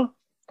Castle,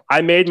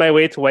 I made my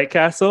way to White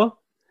Castle.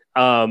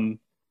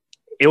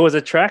 It was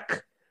a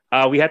trek.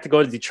 We had to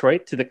go to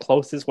Detroit to the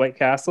closest White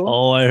Castle.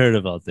 Oh, I heard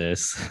about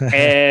this.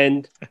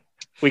 And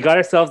we got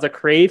ourselves a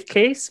Crave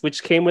case,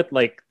 which came with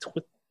like,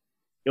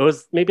 it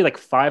was maybe like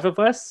 5 of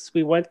us.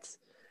 We went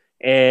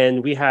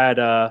and we had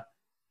a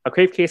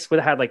Crave case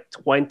that had like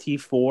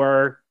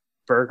 24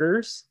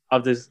 burgers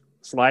of the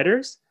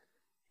sliders.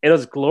 It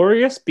was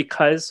glorious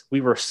because we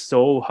were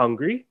so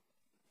hungry,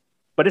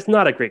 but it's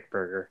not a great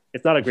burger.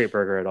 It's not a great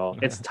burger at all.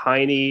 It's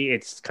tiny.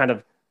 It's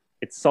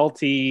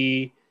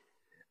salty.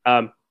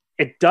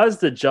 It does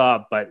the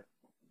job, but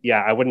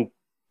yeah, I wouldn't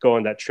go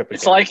on that trip again.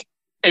 It's like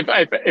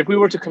if we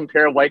were to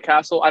compare White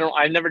Castle,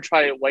 I never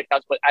tried White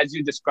Castle, but as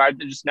you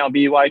described it just now,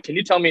 BY, can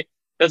you tell me,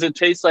 does it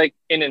taste like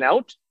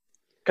In-N-Out?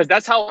 Because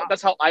that's how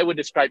I would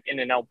describe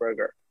In-N-Out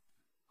burger.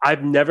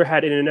 I've never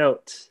had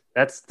In-N-Out.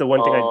 That's the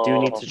one thing I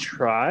do need to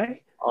try.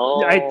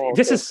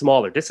 This is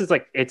smaller. This is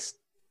like,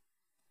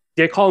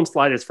 they call them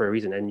sliders for a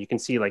reason, and you can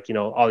see like, you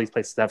know, all these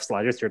places that have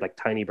sliders, they're like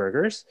tiny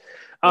burgers.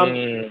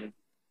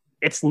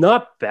 It's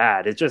not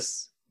bad. It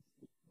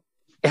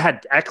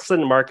had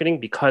excellent marketing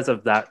because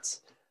of that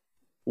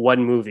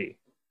one movie,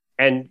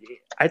 and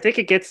I think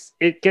it gets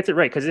it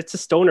right because it's a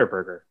stoner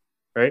burger,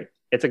 right?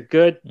 It's a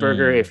good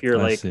burger if you're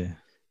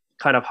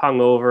kind of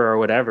hungover or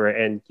whatever,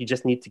 and you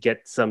just need to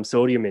get some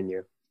sodium in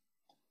you.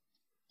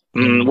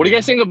 What do you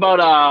guys think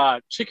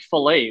about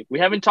Chick-fil-A? We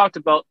haven't talked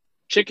about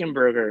chicken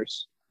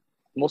burgers,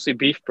 mostly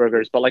beef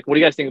burgers, but like, what do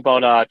you guys think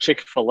about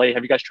Chick-fil-A?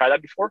 Have you guys tried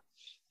that before?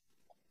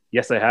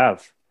 Yes, I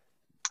have.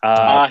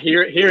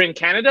 Here in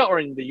Canada or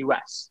in the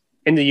US?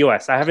 In the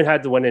US. I haven't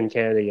had the one in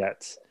Canada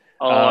yet.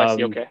 Oh, I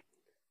see. Okay.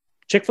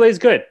 Chick-fil-A is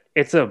good.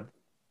 It's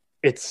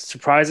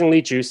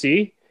surprisingly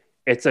juicy.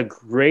 It's a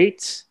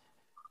great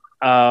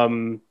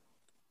fast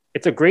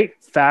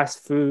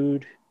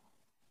food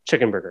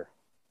chicken burger.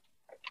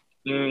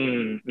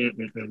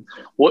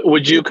 What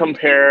would you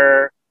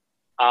compare?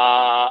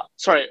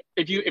 Sorry,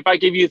 if I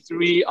give you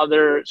two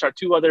other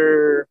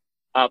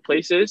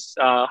places,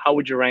 how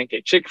would you rank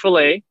it?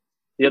 Chick-fil-A.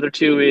 The other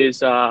two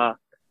is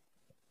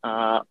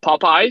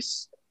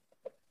Popeyes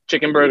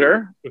chicken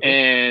burger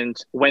and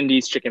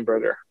Wendy's chicken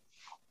burger.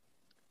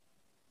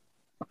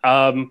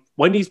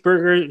 Wendy's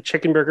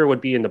chicken burger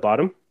would be in the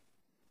bottom.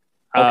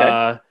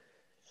 Okay.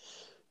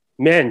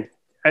 Man,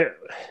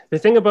 the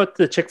thing about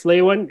the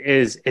Chick-fil-A one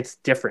is it's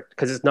different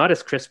because it's not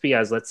as crispy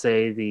as, let's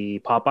say, the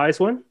Popeyes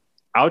one.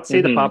 I would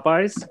say the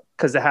Popeyes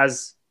because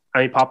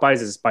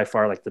Popeyes is by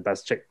far like the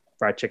best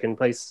fried chicken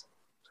place.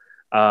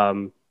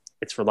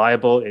 It's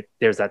reliable.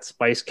 There's that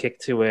spice kick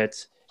to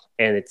it,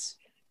 and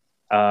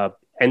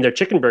and their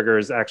chicken burger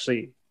is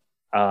actually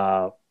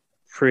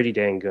pretty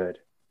dang good.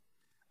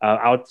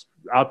 I'll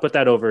put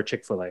that over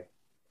Chick-fil-A.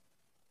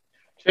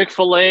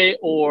 Chick-fil-A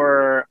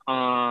or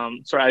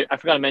sorry, I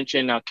forgot to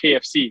mention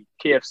KFC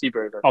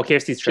burger. Oh,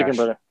 KFC's trash. Chicken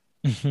burger.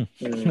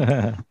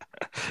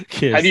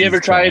 Have you ever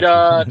tried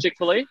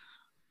Chick-fil-A?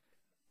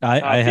 I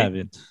Pete?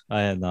 haven't.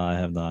 I have not. I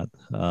have not.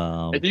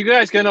 If you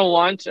guys gonna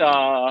want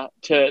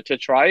to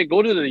try it,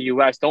 go to the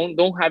US.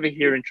 Don't have it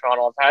here in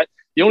Toronto. I've had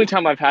the only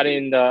time I've had it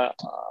in the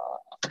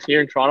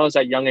here in Toronto is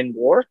at Young and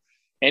War,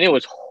 and it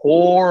was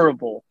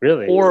horrible,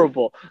 Really?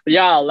 horrible. But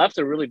yeah, it left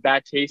a really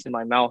bad taste in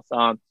my mouth.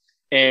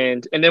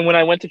 And then when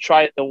I went to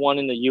try the one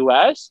in the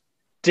US,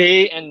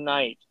 day and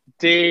night,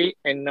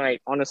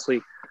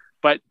 honestly.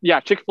 But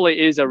yeah, Chick-fil-A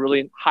is a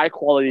really high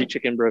quality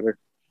chicken burger.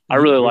 I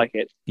really like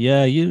it.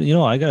 Yeah, you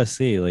know, I gotta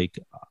say, like,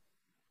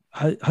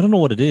 I don't know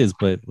what it is,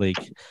 but like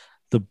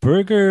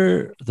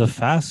the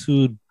fast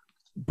food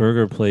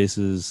burger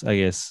places, I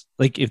guess,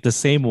 like if the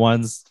same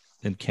ones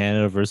in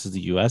Canada versus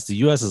the US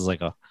is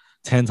like a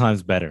 10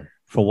 times better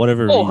for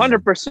whatever Oh, reason.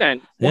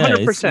 100%. Yeah,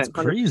 100%. it's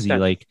crazy. 100%.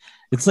 Like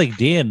it's like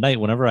day and night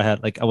whenever I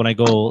had like when I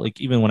go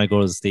like even when I go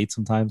to the States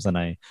sometimes and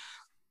I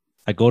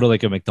go to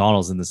like a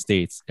McDonald's in the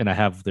States and I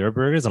have their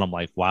burgers and I'm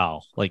like,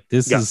 wow, like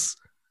this is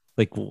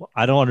like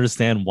I don't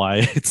understand why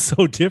it's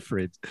so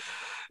different.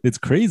 It's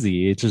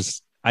crazy. It's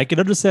just I can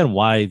understand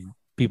why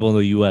people in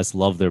the US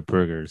love their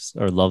burgers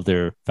or love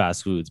their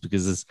fast foods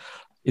because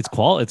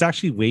it's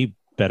actually way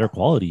better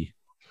quality.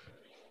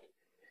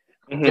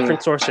 Mhm.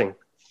 Different sourcing.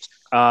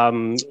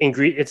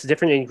 It's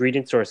different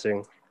ingredient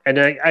sourcing, and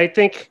I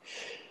think,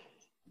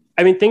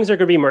 I mean, things are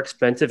going to be more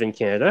expensive in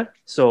Canada.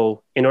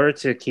 So in order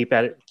to keep,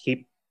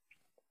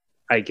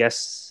 I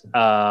guess,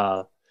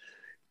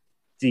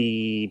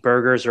 the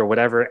burgers or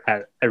whatever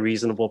at a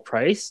reasonable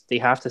price, they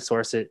have to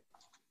source it.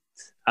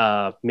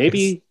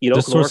 Maybe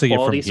lower sourcing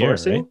quality it from here,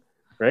 sourcing,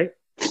 right?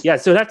 Yeah,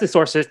 so they have to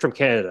source it from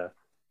Canada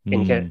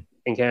in Mm.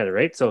 in Canada,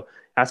 right? So it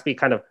has to be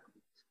kind of,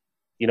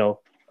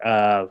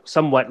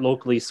 somewhat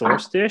locally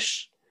sourced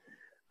dish.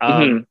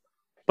 Mhm.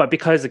 But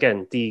because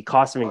again, the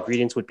cost of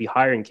ingredients would be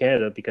higher in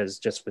Canada because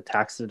just with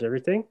taxes and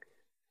everything,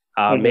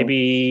 Mhm.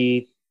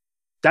 maybe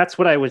that's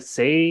what I would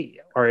say,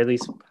 or at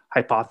least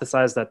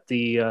hypothesize that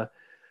the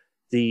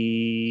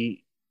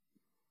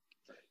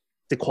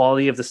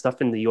quality of the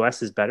stuff in the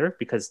US is better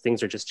because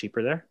things are just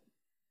cheaper there.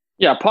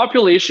 Yeah,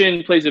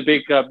 population plays a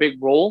big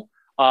role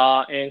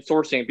in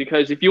sourcing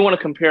because if you want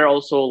to compare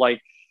also like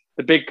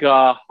the big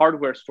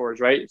hardware stores,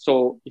 right?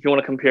 So if you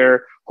want to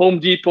compare Home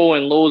Depot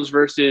and Lowe's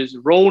versus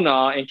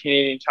Rona and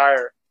Canadian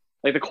Tire,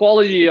 like the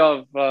quality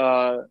of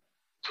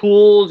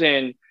tools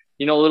and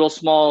little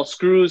small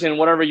screws and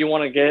whatever you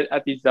want to get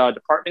at these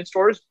department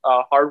stores,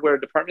 hardware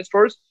department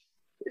stores,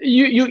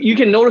 you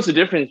can notice the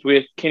difference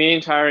with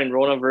Canadian Tire and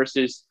Rona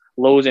versus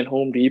Lowe's and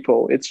Home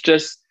Depot. It's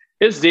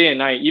day and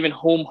night. Even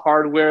Home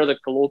Hardware, like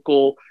the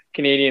local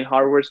Canadian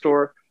hardware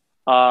store.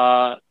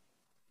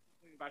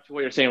 Back to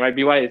what you're saying, right,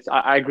 BY?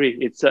 I agree.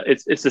 It's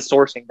the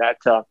sourcing that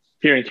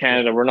here in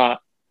Canada we're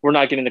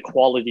not getting the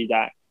quality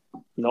that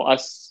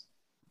us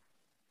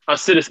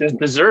citizens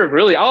deserve.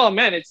 Really. Oh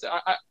man,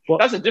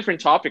 that's a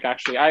different topic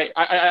actually.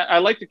 I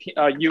like the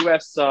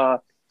U.S.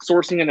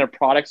 Sourcing in their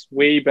products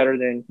way better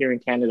than here in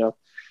Canada.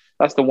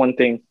 That's the one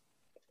thing.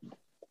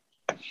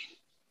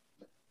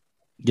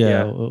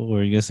 Yeah. What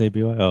were you gonna say,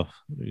 BY? Oh,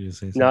 were you gonna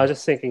say something? No, I was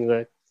just thinking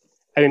that.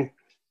 I mean,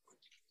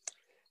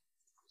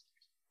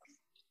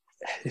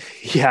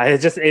 yeah,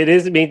 it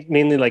is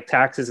mainly like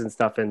taxes and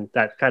stuff, and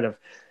that kind of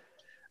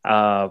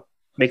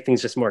make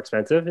things just more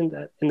expensive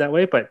in that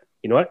way. But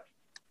you know what?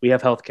 We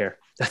have healthcare.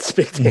 That's a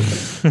big thing.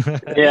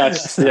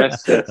 Yes.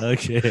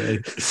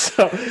 Okay.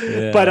 So,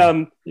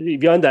 but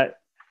beyond that,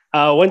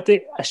 one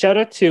thing, a shout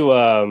out to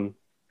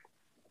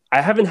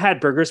I haven't had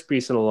Burgers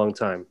Priest in a long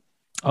time.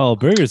 Oh,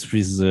 Burgers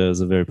Priest is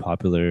a very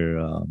popular.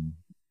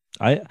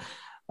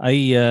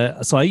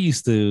 So I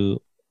used to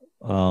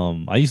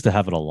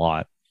have it a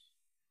lot,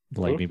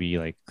 like maybe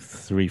like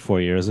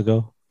 3-4 years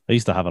ago. I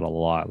used to have it a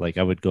lot. Like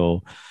I would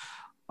go,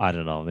 I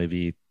don't know,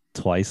 maybe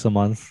twice a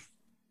month.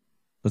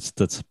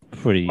 That's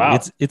pretty. Wow.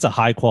 It's a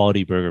high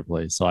quality burger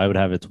place, so I would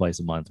have it twice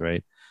a month,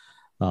 right?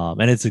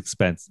 And it's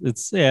expensive.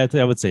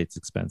 I would say it's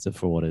expensive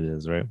for what it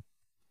is, right?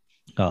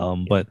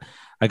 But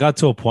I got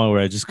to a point where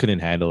I just couldn't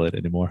handle it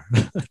anymore.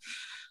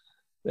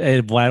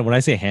 And when I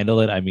say handle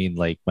it, I mean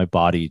like my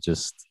body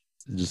just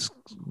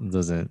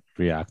doesn't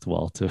react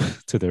well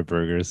to their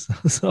burgers.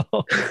 So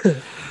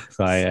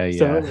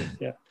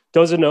yeah.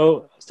 Those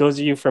of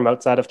you from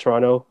outside of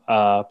Toronto,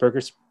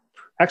 Burgers.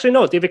 Actually,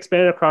 no, they've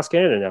expanded across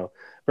Canada now.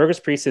 Burgers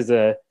Priest is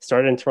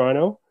started in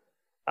Toronto.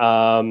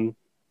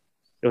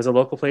 It was a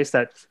local place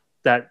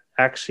that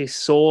actually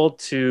sold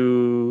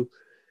to.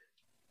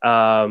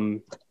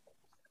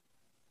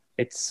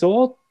 It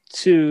sold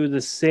to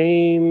the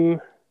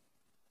same.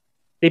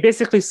 They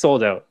basically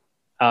sold out.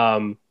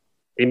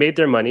 They made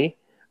their money.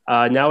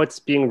 Now it's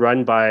being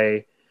run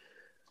by,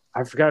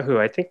 I forgot who.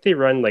 I think they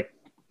run like.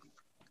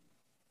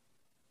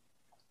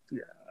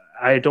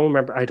 I don't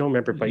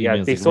remember, but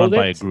yeah, they sold run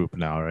it by a group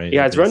now, right?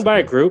 Yeah, it's run by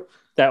a group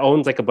that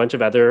owns like a bunch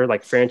of other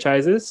like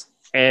franchises,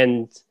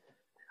 and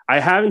I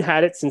haven't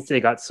had it since they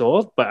got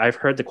sold, but I've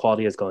heard the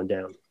quality has gone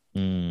down.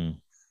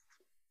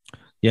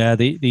 Yeah,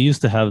 they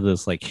used to have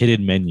this like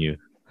hidden menu,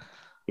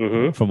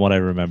 from what I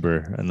remember,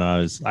 and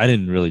I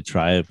didn't really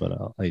try it, but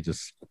I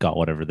just got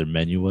whatever their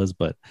menu was.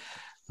 But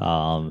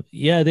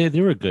Yeah,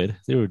 they were good.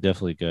 They were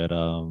definitely good.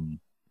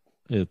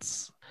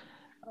 It's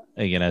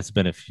again, it's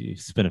been a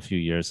few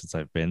years since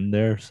I've been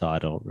there, so I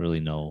don't really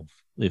know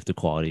if the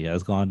quality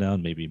has gone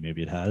down. Maybe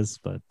it has,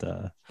 but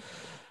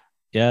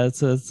yeah,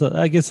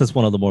 I guess that's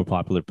one of the more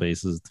popular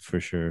places for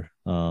sure.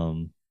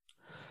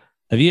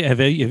 Have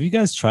you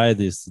guys tried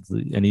this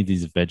any of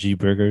these veggie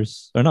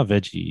burgers or not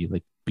veggie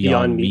like Beyond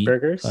Beyond Meat Meat?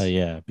 burgers.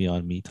 Yeah,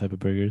 Beyond Meat type of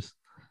burgers.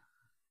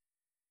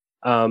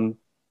 Um,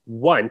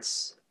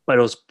 once, but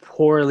it was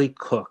poorly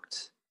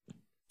cooked.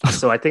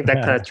 So I think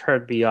that kind of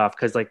turned me off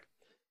because like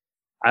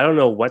I don't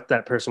know what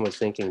that person was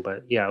thinking,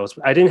 but yeah, it was.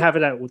 I didn't have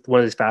it at one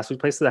of these fast food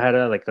places. I had it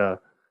at like a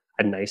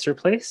nicer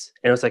place,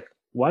 and it was like,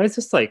 why is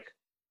this like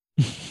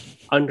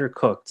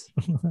undercooked?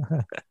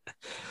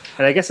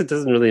 And I guess it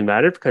doesn't really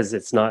matter because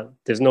it's not.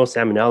 There's no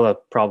salmonella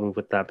problem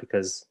with that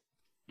because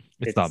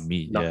It's not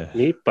meat, yeah. not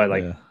meat. But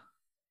like Yeah.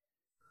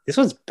 this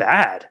was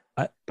bad.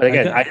 I But I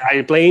again, got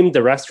I blame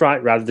the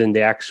restaurant rather than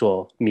the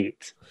actual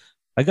meat.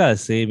 I gotta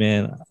say,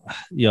 man,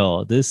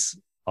 yo, this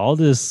all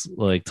this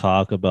like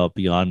talk about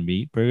Beyond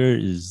Meat Burger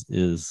is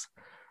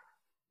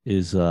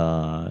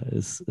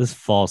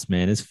false,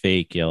 man. It's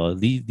fake, yo.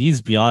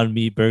 These Beyond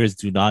Meat burgers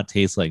do not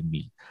taste like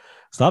meat.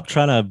 Stop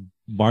trying to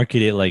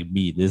market it like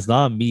meat. It's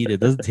not meat. It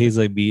doesn't taste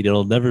like meat.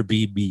 It'll never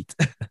be meat.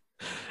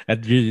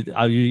 And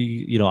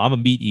I'm a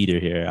meat eater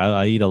here.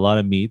 I eat a lot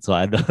of meat, so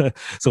I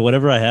so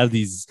whenever I have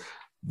these,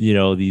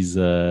 these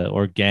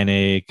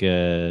organic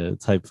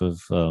type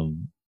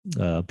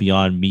of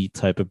Beyond Meat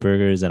type of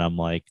burgers, and I'm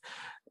like,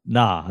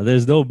 nah,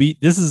 there's no meat.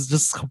 This is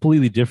just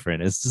completely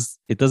different.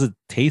 It doesn't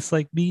taste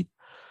like meat.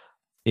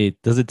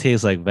 It doesn't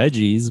taste like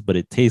veggies, but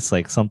it tastes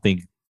like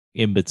something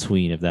in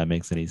between, if that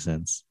makes any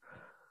sense.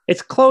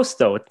 It's close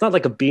though. It's not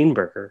like a bean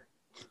burger.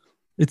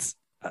 It's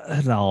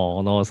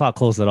no, it's not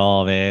close at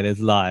all, man.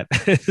 It's not.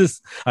 It's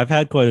just I've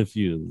had quite a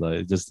few,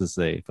 like, just to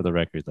say for the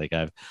record. Like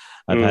I've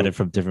had it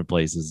from different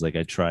places. Like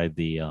I tried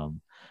I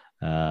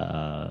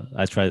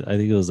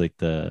think it was like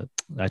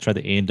I tried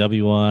the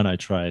A&W one. I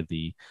tried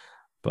the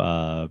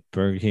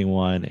Burger King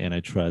one, and I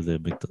tried I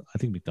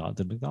think McDonald's.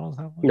 Did McDonald's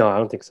have one? No, I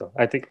don't think so.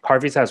 I think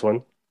Harvey's has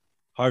one.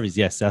 Harvey's,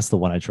 yes, that's the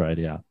one I tried.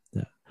 Yeah,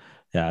 yeah,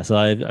 yeah. So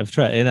I've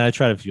tried, and I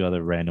tried a few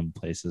other random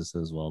places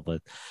as well.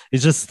 But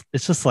it's just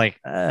like,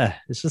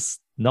 it's just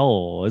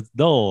no,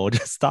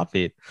 just stop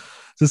it.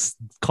 Just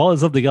call it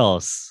something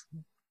else.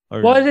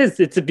 Or Well, it is.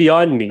 It's a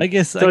Beyond I Meat.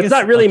 guess, So it's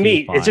not really okay,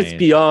 meat. It's just fine.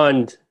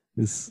 beyond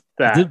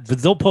that.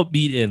 But don't put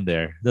meat in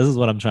there. This is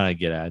what I'm trying to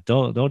get at.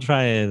 Don't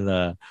try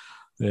and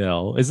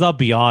it's not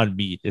beyond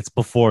meat. It's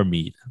before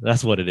meat.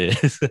 That's what it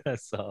is.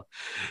 So,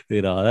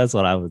 that's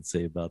what I would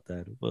say about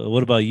that.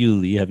 What about you,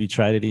 Lee? Have you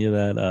tried any of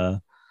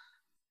that?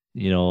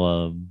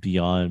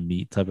 Beyond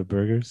Meat type of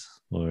burgers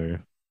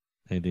or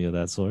anything of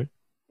that sort?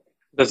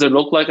 Does it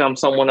look like I'm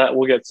someone that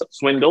will get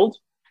swindled?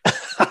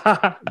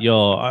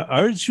 Yo,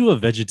 aren't you a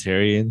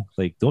vegetarian?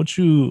 Like, don't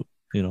you,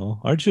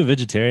 aren't you a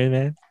vegetarian,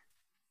 man?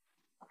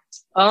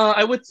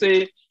 I would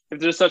say if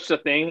there's such a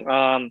thing,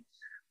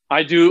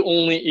 I do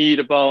only eat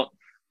about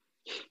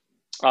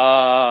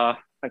like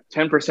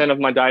 10% of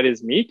my diet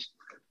is meat.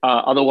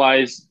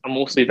 Otherwise, I'm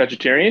mostly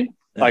vegetarian.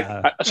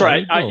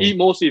 I eat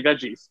mostly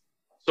veggies.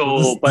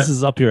 So, this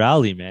is up your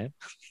alley, man.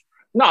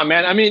 No,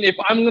 man. I mean, if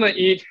I'm gonna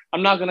eat,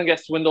 I'm not gonna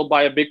get swindled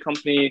by a big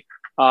company.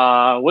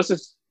 What's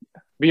this?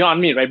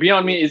 Beyond Meat, right?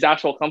 Beyond Meat is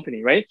actual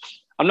company, right?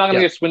 I'm not gonna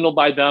get swindled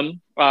by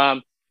them.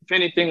 If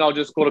anything, I'll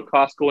just go to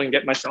Costco and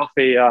get myself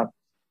a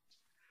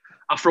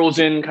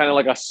frozen kind of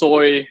like a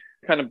soy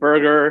kind of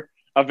burger,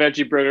 a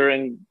veggie burger,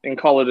 and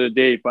call it a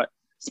day. But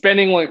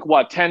spending like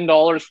what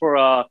 $10 for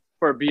a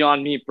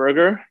Beyond Meat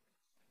burger,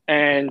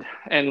 and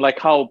like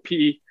how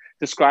P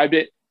described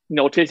it,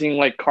 tasting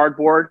like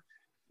cardboard.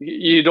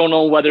 You don't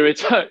know whether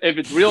it's if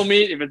it's real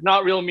meat, if it's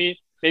not real meat.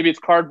 Maybe it's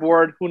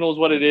cardboard. Who knows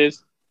what it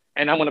is?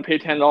 And I'm gonna pay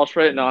 $10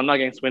 for it. No, I'm not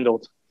getting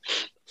swindled.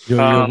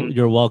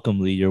 You're welcome,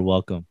 Lee. You're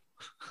welcome.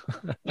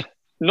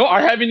 No,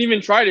 I haven't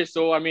even tried it.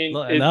 So I mean,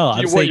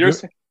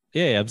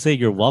 I'm saying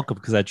you're welcome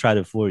because I tried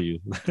it for you.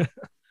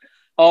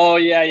 Oh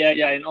yeah,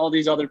 and all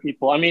these other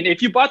people. I mean,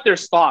 if you bought their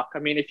stock, I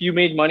mean, if you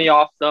made money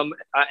off them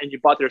and you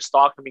bought their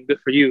stock, I mean,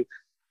 good for you.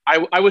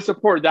 I would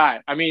support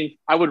that. I mean,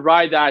 I would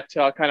ride that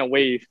kind of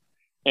wave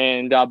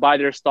and buy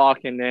their stock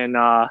and then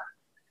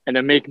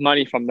make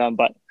money from them.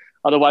 But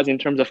otherwise, in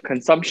terms of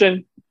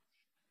consumption,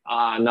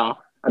 no,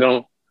 I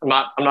don't. I'm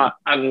not.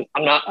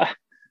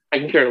 I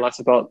can care less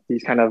about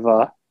these kind of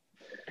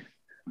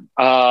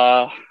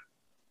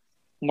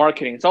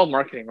marketing. It's all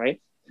marketing,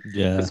 right?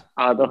 Yeah.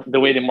 The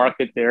way they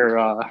market their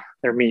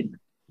meat.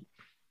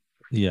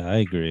 Yeah, I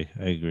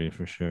agree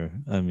for sure.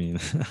 I mean,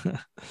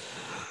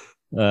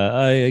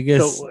 I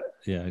guess. So,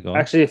 yeah. Go on.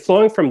 Actually,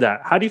 flowing from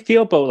that, how do you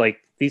feel about like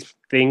these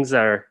things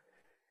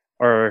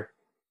or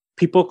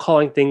people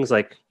calling things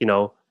like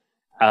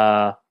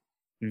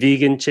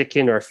vegan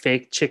chicken or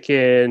fake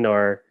chicken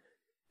or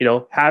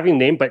having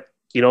name, but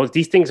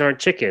these things aren't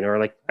chicken, or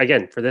like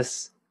again for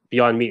this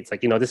Beyond Meats,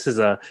 like this is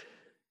a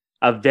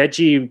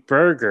veggie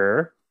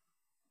burger,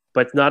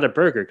 but it's not a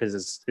burger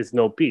because it's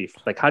no beef.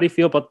 Like, how do you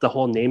feel about the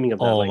whole naming of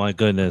that? Oh Like, my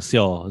goodness,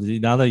 yo!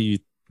 Now that you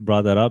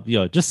brought that up,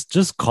 yo,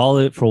 just call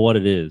it for what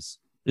it is.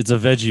 It's a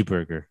veggie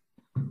burger.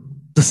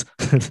 Just,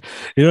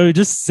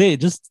 just say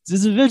it. It's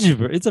a veggie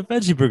burger. It's a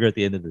veggie burger at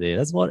the end of the day.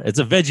 That's what it's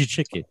a veggie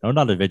chicken, or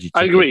not a veggie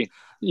chicken. I agree.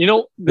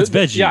 It's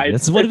veggie. Yeah,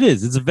 That's what it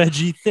is. It's a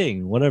veggie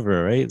thing,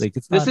 whatever, right? Like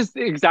it's this not. is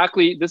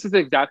exactly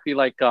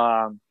like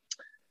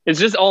it's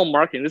just all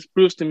marketing. This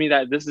proves to me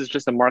that this is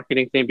just a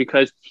marketing thing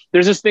because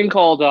there's this thing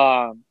called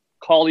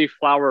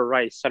cauliflower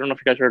rice. I don't know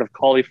if you guys heard of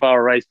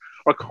cauliflower rice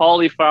or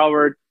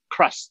cauliflower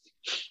crust.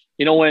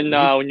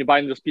 When you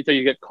buy those pizza,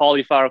 you get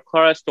cauliflower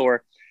crust,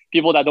 or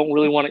people that don't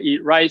really want to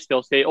eat rice,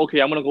 they'll say,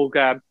 okay, I'm going to go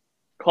grab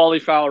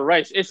cauliflower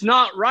rice. It's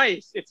not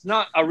rice. It's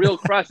not a real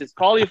crust. It's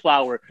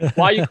cauliflower.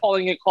 Why are you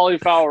calling it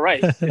cauliflower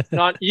rice? It's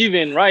not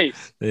even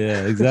rice.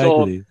 Yeah,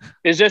 exactly. So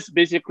it's just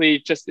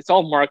basically it's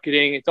all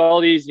marketing. It's all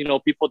these,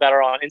 people that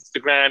are on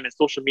Instagram and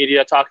social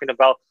media talking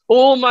about,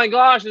 oh my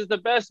gosh, it's the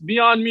best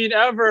Beyond Meat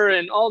ever.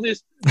 And all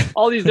these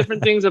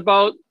different things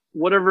about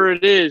whatever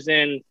it is.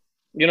 And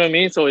you know what I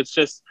mean? So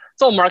it's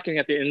all marketing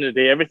at the end of the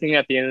day. Everything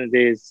at the end of the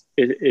day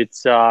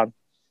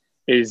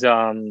is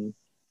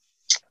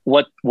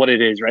what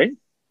it is, right?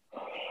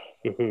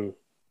 mm-hmm.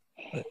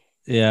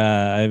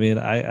 Yeah, I mean,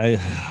 I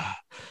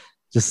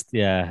just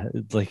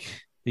like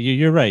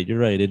you're right. You're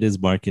right. It is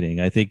marketing.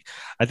 I think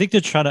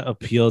they're trying to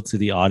appeal to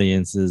the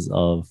audiences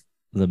of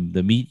the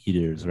meat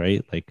eaters,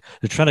 right? Like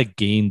they're trying to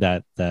gain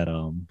that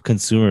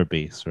consumer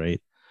base,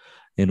 right?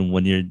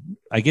 And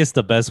I guess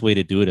the best way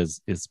to do it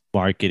is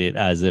market it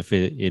as if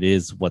it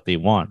is what they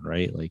want,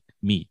 right? Like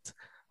meat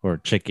or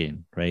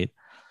chicken, right?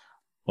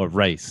 Or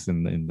rice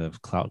in the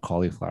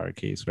cauliflower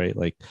case, right?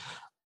 Like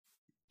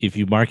if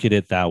you market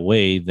it that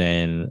way,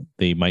 then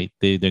they're going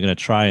to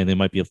try and they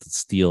might be able to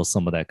steal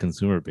some of that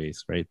consumer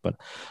base, right? But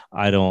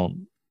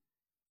from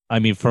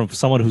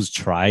someone who's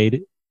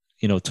tried,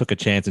 took a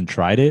chance and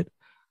tried it,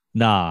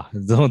 nah,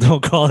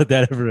 don't call it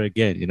that ever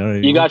again. You know what I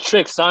mean? You got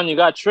tricked, son. You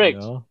got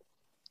tricked.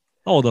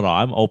 Oh no,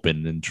 I'm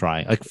open and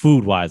trying. Like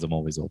food wise, I'm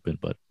always open.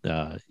 But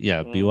BY,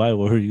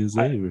 what were you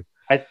saying?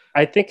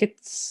 I think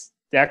it's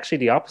actually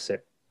the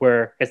opposite,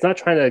 where it's not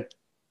trying to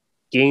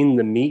gain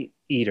the meat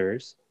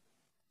eaters,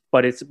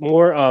 but it's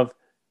more of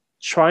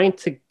trying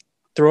to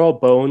throw a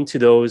bone to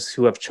those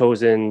who have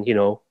chosen,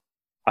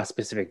 a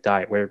specific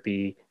diet, whether it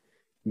be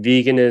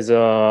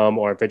veganism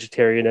or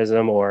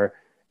vegetarianism or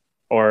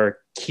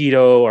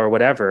keto or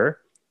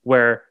whatever,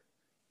 where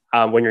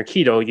when you're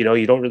keto, you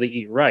don't really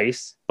eat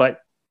rice,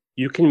 but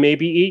you can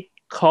maybe eat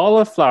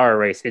cauliflower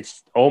rice.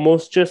 It's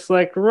almost just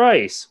like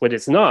rice, but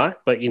it's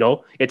not. But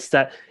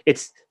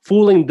it's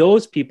fooling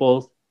those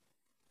people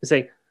to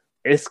say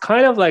it's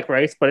kind of like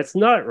rice, but it's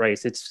not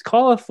rice. It's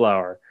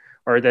cauliflower.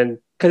 Or then,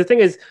 because the thing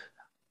is,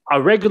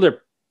 a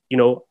regular,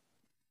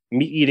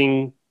 meat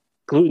eating,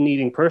 gluten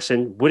eating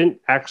person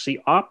wouldn't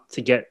actually opt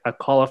to get a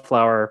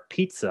cauliflower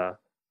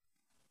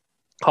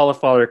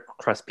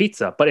crust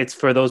pizza. But it's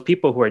for those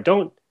people who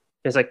don't.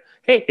 It's like,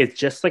 hey, it's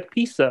just like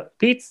pizza.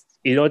 It's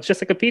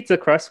just like a pizza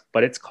crust,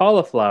 but it's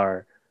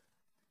cauliflower.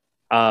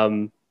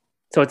 So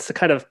it's to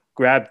kind of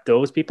grab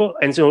those people.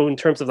 And so in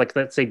terms of like,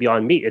 let's say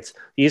Beyond Meat,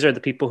 these are the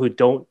people who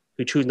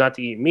choose not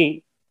to eat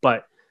meat,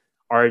 but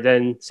are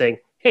then saying,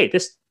 hey,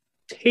 this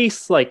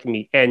tastes like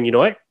meat. And you know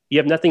what? You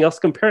have nothing else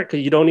to compare it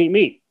because you don't eat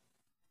meat.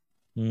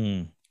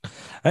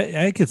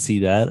 I could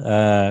see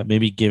that.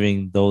 Maybe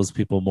giving those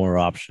people more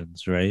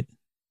options, right?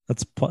 I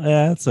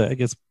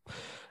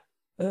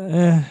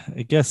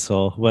guess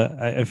so. But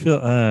I feel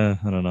I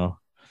don't know.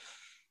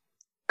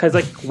 Because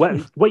like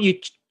what you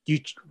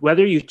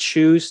whether you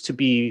choose to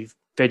be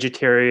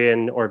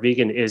vegetarian or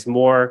vegan is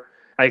more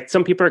like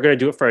some people are going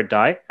to do it for a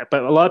diet,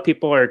 but a lot of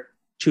people are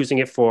choosing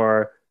it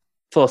for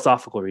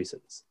philosophical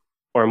reasons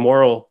or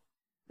moral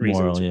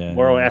reasons,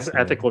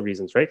 ethical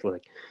reasons, right?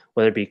 Like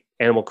whether it be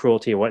animal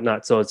cruelty or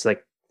whatnot. So it's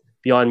like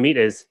Beyond Meat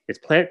it's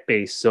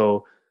plant-based,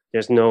 so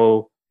there's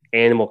no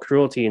animal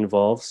cruelty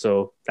involved,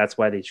 so that's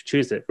why they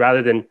choose it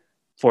rather than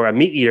for a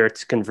meat eater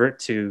to convert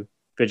to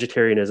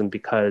vegetarianism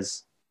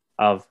because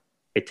of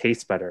it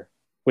tastes better,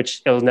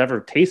 which it'll never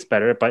taste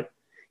better, but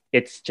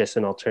it's just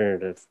an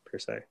alternative per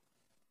se.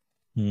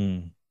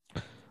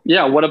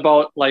 Yeah, what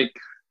about like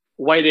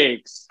white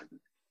eggs,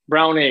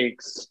 brown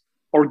eggs,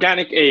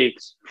 organic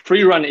eggs,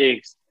 free run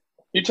eggs?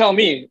 You tell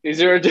me, is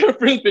there a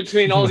difference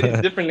between all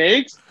these different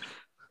eggs?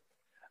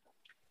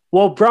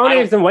 Well, brown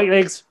eggs and white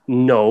eggs,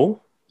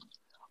 no.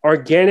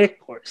 Organic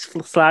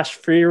 /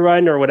 free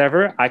run or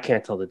whatever, I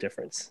can't tell the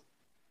difference.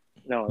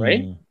 No,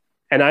 right?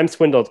 And I'm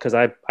swindled because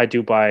I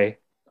do buy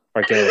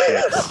organic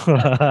eggs.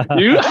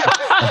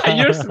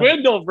 You're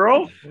swindled,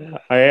 bro.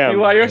 I am.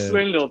 You're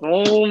swindled.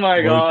 Oh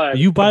my god.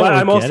 But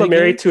I'm also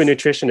married to a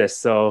nutritionist,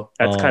 so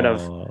that's kind of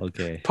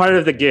part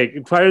of the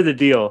gig, part of the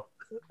deal.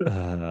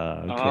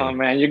 Oh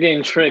man, you're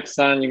getting tricked,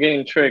 son. You're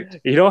getting tricked.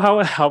 You know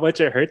how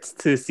much it hurts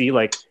to see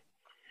like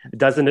a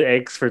dozen of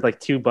eggs for like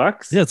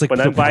 $2. Yeah, it's like when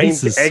the I'm buying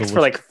price is eggs so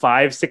for much. like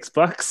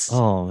 $5-6.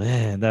 Oh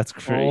man, that's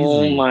Oh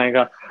crazy. my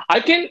god. I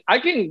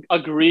can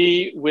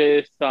agree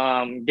with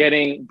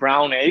getting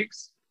brown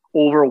eggs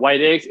over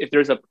white eggs if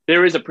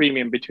there is a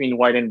premium between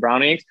white and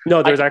brown eggs.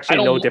 No, there's I actually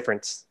no don't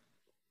difference.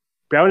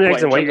 Brown eggs what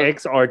in and white terms of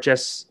eggs are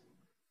just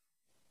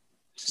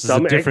Is it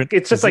some egg. different?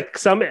 It's just Is it?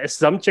 like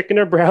some chicken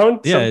are brown,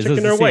 Yeah, some is it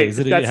chicken to are say? Is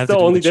white. it? It That's has the to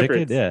do with the only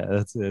chicken?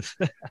 difference. Yeah, that's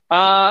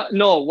it.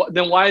 no,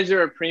 then why is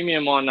there a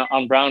premium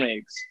on brown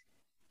eggs?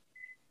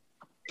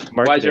 Why is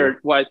Marketing. there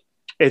why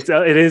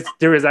It is.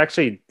 There is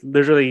actually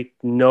literally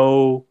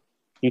no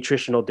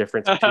nutritional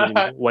difference between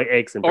white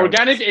eggs and brown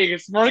organic eggs.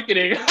 eggs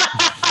marketing?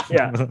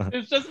 Yeah.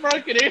 It's just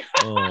marketing.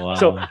 Oh wow.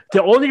 So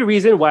the only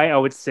reason why I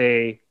would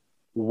say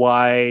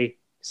why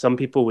some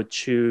people would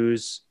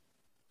choose,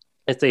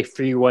 let's say,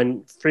 free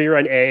run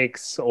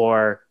eggs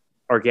or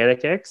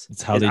organic eggs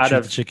It's how is they out treat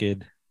the of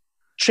chicken.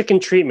 chicken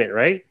treatment,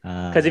 right?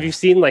 Because if you've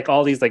seen like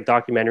all these like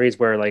documentaries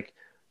where like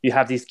you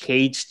have these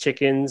caged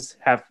chickens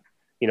have,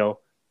 you know,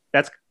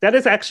 that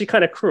is actually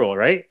kind of cruel,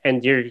 right?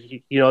 And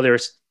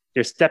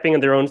they're stepping in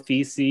their own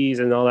feces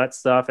and all that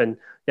stuff, and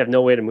they have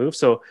no way to move.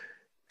 So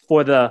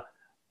for the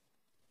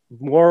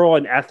moral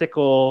and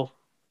ethical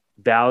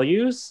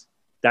values,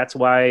 that's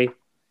why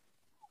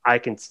I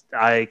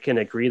can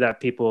agree that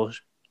people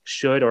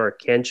should or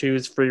can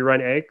choose free run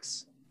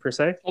eggs per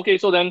se. Okay,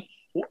 so then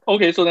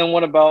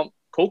what about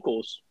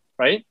cocos,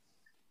 right?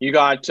 You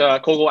got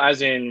cocoa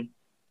as in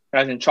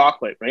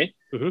chocolate, right?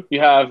 Mhm. You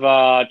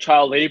have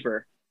child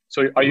labor.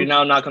 So are you Mhm.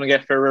 now not going to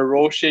get Ferrero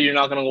Rocher? You're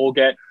not going to go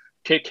get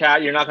Kit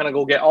Kat. You're not going to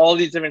go get all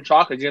these different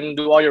chocolates. You're going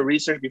to do all your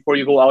research before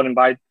you go out and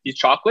buy these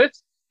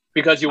chocolates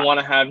because you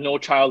want to have no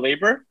child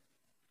labor.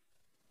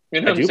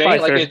 You know what I'm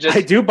saying? Like it's I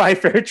just do buy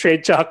fair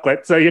trade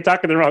chocolate, so you're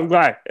talking the wrong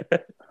guy.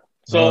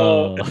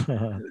 so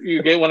Oh.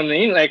 you get what I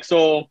mean. Like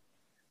so,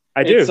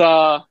 I it's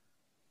do.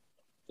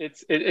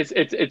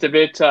 it's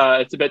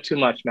a bit too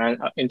much, man.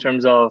 In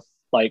terms of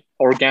like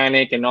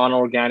organic and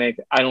non-organic,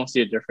 I don't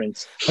see a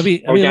difference. I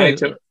mean, Organic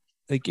to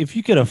like if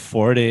you could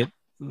afford it,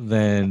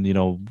 then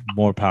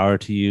more power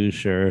to you,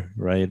 sure,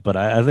 right? But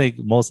I think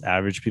most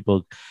average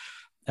people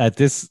at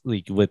this,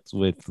 like with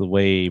the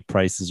way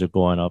prices are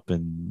going up,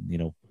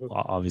 and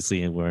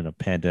obviously we're in a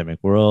pandemic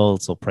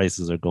world, so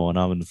prices are going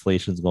up,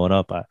 inflation's going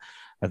up.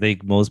 I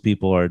think most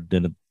people are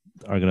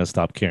gonna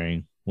stop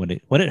caring when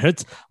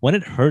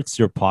it hurts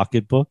your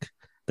pocketbook.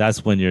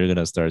 That's when you're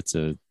gonna start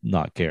to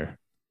not care.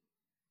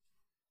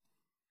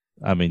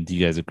 I mean, do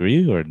you guys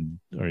agree, or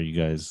are you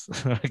guys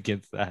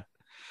against that?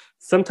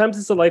 Sometimes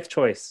it's a life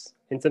choice,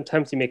 and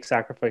sometimes you make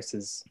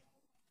sacrifices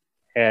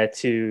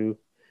to.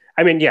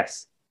 I mean,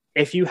 yes,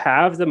 if you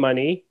have the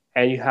money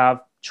and you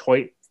have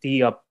choice,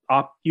 you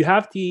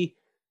have the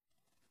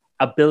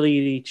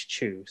ability to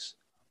choose.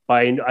 But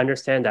I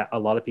understand that a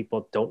lot of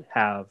people don't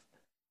have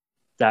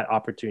that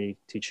opportunity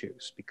to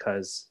choose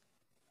because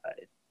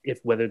if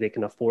whether they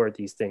can afford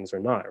these things or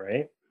not,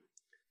 right?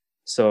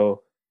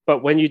 So,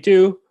 but when you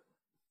do,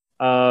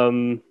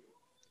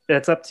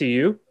 that's up to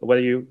you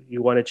whether you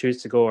want to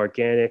choose to go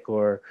organic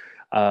or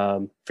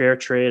fair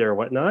trade or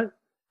whatnot.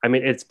 I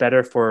mean, it's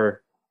better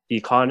for the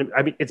economy.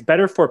 I mean, it's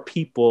better for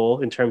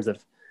people in terms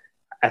of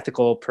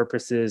ethical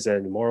purposes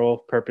and moral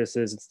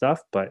purposes and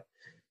stuff. But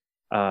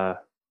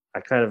I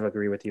kind of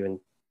agree with you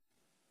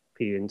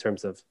in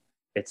terms of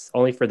it's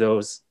only for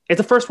those. It's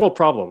a first world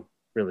problem,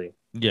 really,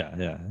 Yeah,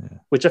 yeah, yeah.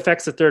 which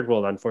affects the third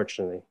world,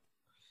 unfortunately.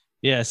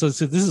 Yeah, so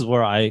this is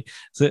where here's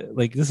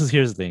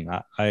the thing.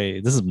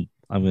 I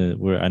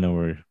know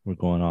we're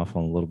going off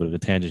on a little bit of a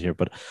tangent here,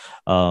 but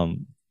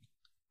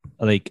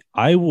like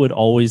I would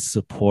always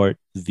support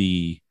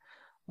the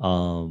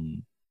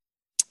um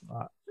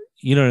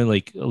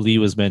like Lee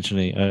was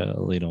mentioning,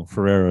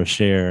 Ferrero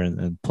Share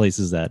and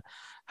places that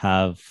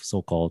have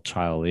so-called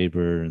child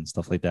labor and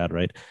stuff like that,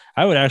 right?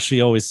 I would actually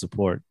always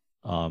support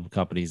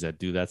companies that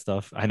do that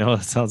stuff. I know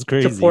it sounds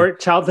crazy. Support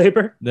child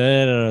labor?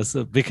 No.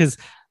 So, because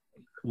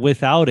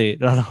without it,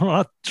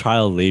 not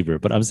child labor,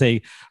 but I'm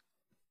saying,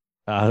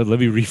 let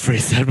me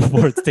rephrase that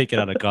before it's taken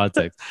out of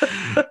context.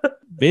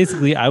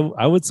 Basically, I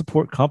would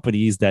support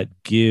companies that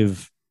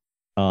give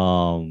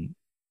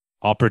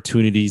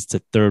opportunities to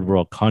third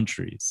world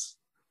countries,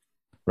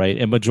 right?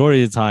 And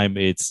majority of the time,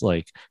 it's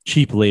like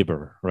cheap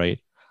labor, right?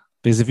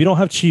 Because if you don't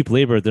have cheap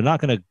labor, they're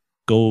not going to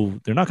go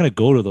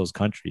to those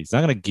countries.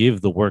 They're not going to give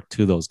the work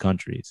to those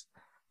countries.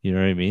 You know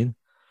what I mean?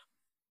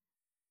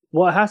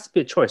 Well, it has to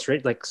be a choice,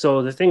 right? Like,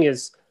 so the thing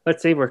is,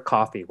 let's say we're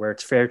coffee, where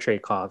it's fair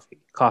trade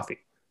coffee.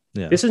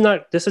 Yeah. This is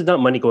not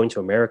money going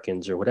to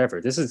Americans or whatever.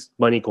 This is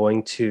money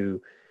going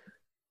to,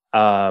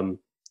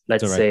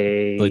 let's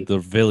say, like the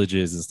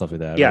villages and stuff like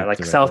that. Yeah, right? like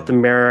Directly. South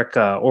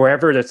America or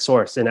wherever the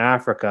source in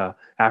Africa,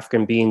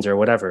 African beans or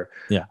whatever.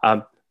 Yeah.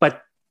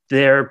 But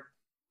they're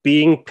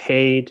being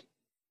paid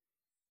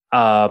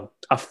a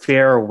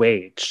fair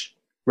wage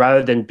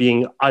rather than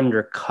being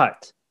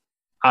undercut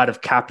out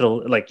of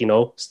capital, like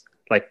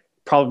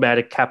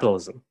problematic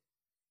capitalism,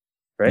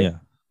 right? Yeah.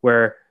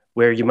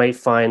 Where you might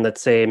find,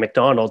 let's say,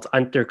 McDonald's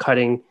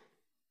undercutting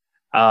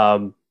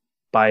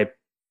by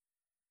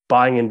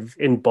buying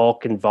in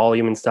bulk and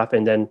volume and stuff,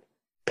 and then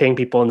paying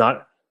people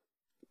not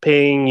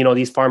paying,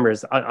 these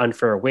farmers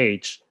unfair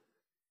wage,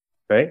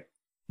 right?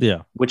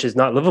 Yeah. Which is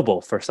not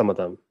livable for some of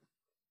them.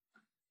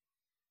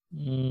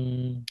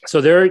 Mm.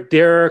 So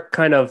they're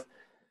kind of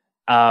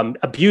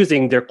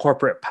abusing their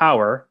corporate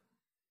power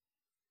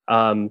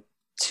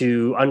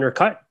to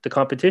undercut the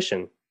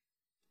competition.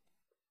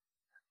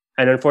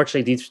 And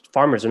unfortunately, these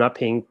farmers are not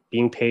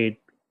being paid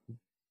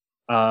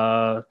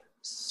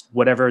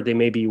whatever they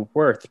may be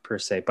worth per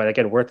se. But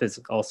again, worth is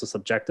also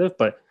subjective.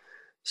 But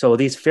so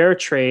these fair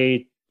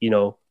trade,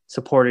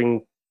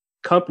 supporting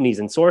companies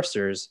and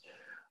sourcers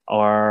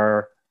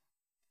are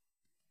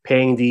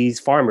paying these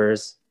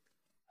farmers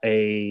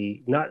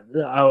I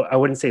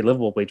wouldn't say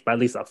livable wage, but at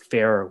least a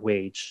fair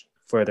wage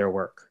for their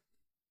work.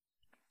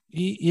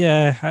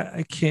 Yeah,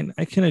 I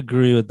can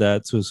agree with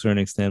that to a certain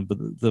extent, but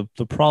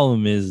the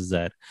problem is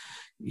that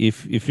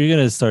if you're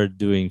gonna start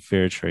doing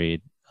fair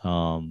trade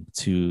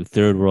to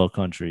third world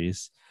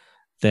countries,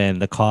 then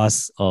the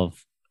cost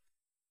of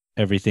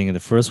everything in the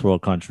first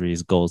world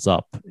countries goes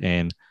up,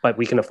 but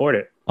we can afford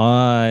it.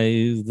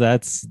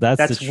 That's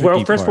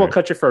we're first world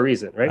country for a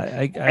reason,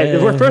 right?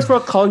 And we're first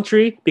world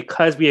country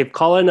because we have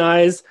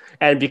colonized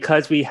and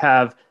because we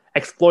have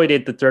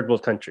exploited the third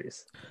world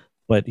countries.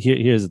 But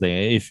here's the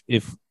thing: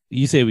 if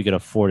you say we can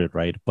afford it,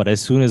 right? But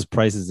as soon as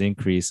prices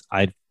increase,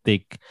 I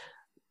think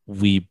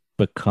we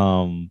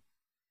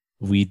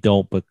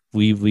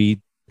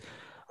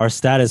our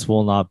status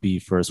will not be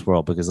first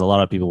world because a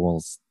lot of people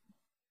will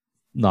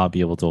not be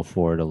able to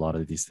afford a lot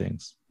of these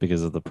things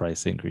because of the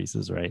price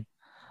increases, right?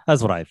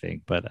 That's what I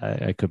think, but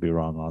I could be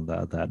wrong on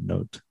that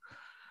note,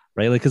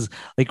 right? Like, because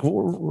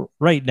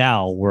right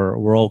now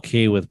we're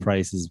okay with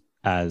prices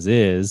as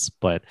is,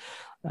 but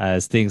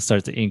as things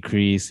start to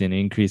increase and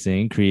increase and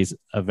increase,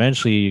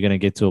 eventually you're gonna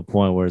get to a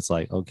point where it's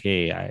like,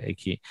 okay, I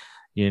can't.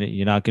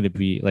 You're not gonna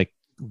be like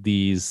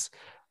these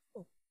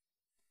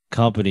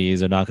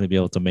companies are not going to be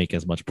able to make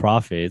as much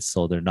profits,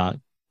 so they're not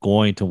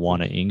going to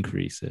want to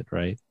increase it,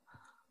 right?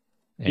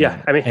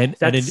 Yeah, I mean, and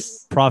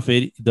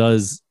profit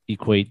does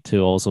equate to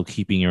also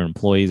keeping your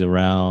employees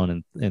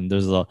around, and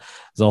there's a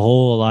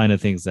whole line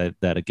of things that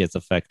it gets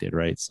affected,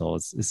 right? So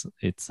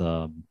it's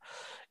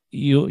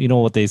you know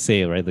what they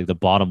say, right? Like the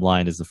bottom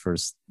line is the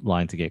first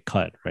line to get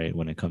cut, right?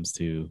 When it comes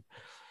to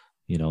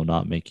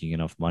not making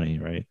enough money,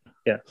 right?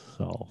 Yeah.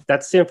 So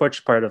that's the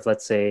unfortunate part of,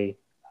 let's say,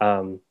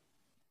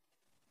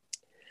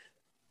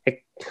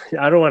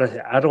 I don't want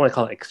to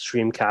call it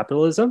extreme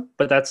capitalism,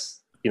 but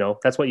that's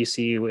what you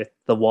see with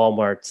the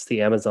Walmarts,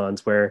 the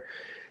Amazons, where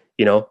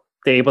they're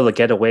able to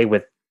get away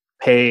with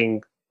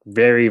paying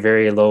very,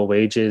 very low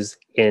wages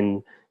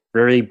in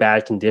very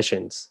bad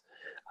conditions.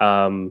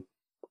 And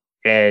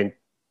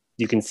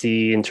you can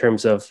see in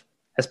terms of,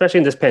 especially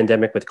in this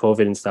pandemic with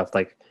COVID and stuff,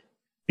 like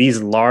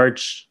these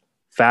large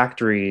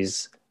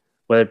factories,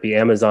 whether it be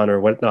Amazon or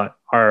whatnot,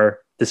 are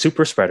the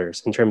super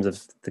spreaders in terms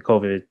of the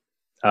COVID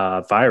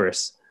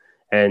virus.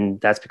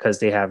 And that's because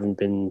they haven't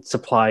been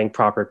supplying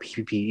proper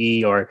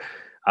PPE or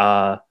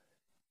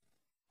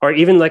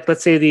even, like,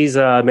 let's say these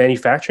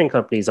manufacturing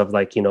companies of,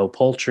 like,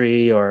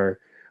 poultry or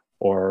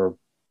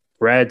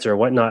breads or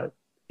whatnot.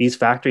 These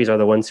factories are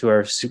the ones who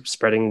are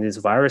spreading this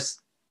virus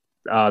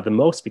the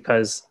most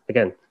because,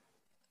 again,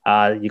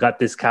 you got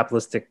this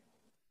capitalistic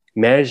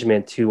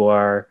management who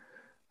are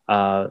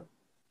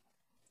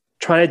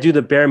trying to do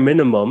the bare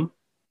minimum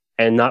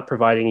and not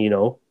providing,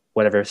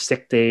 whatever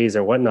sick days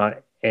or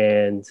whatnot,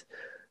 and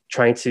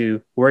trying to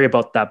worry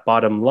about that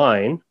bottom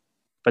line,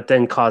 but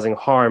then causing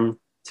harm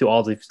to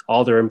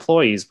all their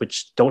employees,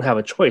 which don't have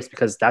a choice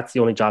because that's the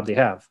only job they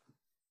have.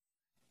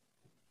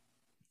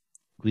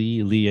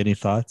 Lee, any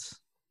thoughts?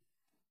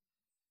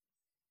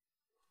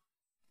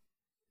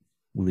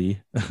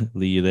 Lee,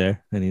 you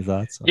there? Any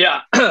thoughts? Yeah,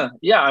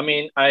 yeah. I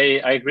mean,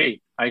 I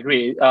agree.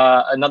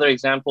 Another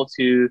example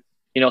to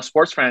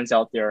sports fans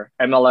out there,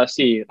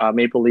 MLSE,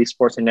 Maple Leaf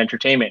Sports and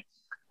Entertainment.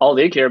 All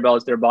they care about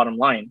is their bottom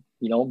line.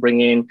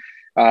 Bringing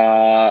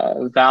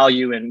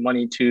value and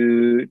money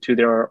to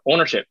their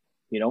ownership.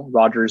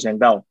 Rogers and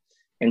Bell.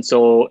 And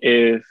so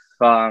if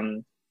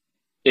the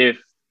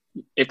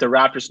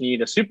Raptors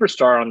need a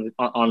superstar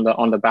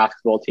on the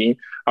basketball team,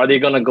 are they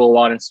going to go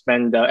out and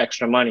spend the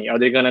extra money? Are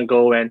they going to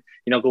go and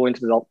go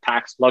into the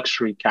tax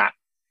luxury cap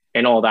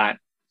and all that?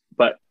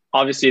 But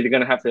obviously, they're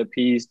going to have to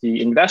appease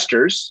the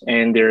investors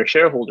and their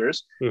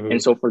shareholders, and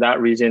so for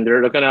that reason,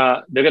 they're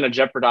gonna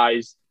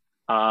jeopardize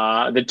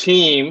the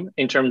team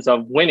in terms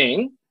of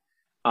winning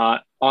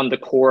on the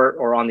court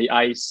or on the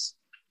ice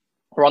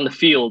or on the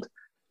field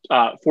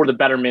for the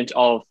betterment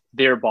of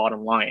their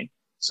bottom line.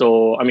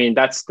 So, I mean,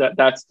 that's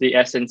the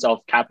essence of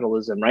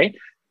capitalism, right?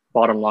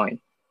 Bottom line.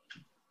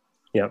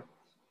 Yeah.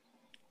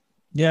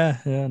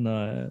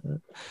 No,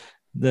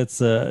 that's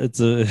that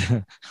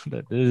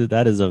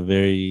is a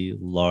very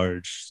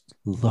large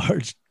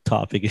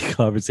topic and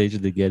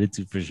conversation to get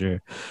into for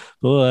sure.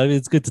 Well, I mean,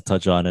 it's good to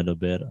touch on it a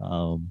bit.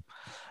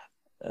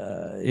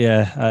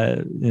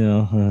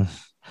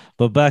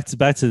 But back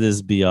to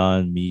this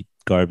Beyond Meat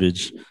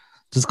garbage.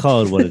 Just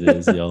call it what it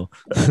is, yo.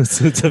 It's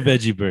a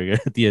veggie burger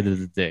at the end of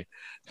the day.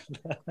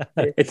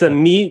 It's a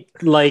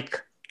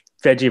meat-like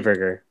veggie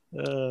burger.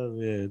 Oh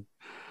man.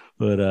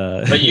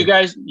 But you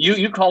guys,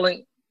 you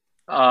calling,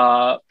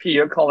 P,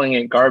 you're calling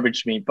it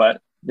garbage meat,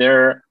 but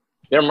their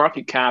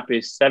market cap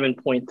is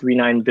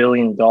 $7.39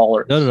 billion.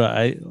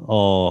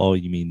 No.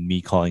 You mean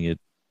me calling it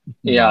not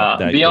Yeah,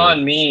 that Beyond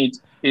good? Meat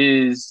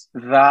is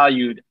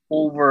valued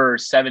over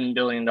 $7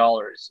 billion.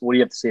 What do you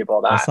have to say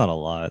about That's that? not a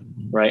lot.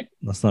 Right.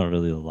 That's not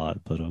really a lot,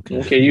 but okay.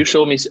 Okay, you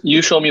show me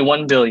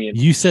 1 billion.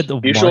 You said the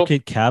You show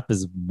market cap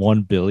is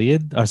 1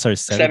 billion. Oh, sorry,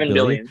 7 7 billion.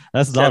 billion.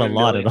 That's not a 7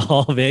 lot billion. at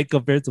all, man,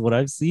 compared to what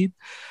I've seen.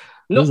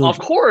 No, There's a- of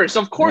course Yeah,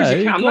 you there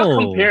can. you I'm not go.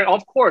 comparing.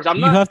 Of course, I'm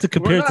You not. have to We're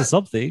compare it to not.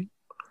 something.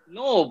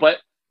 No, but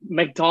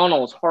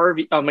McDonald's,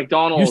 You're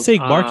McDonald's,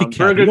 saying market cap.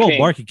 You Burger know what King.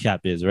 market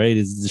cap is, right?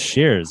 Is the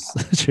shares,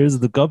 shares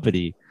of the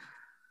company.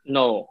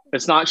 No,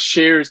 it's not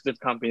shares of the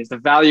company. It's the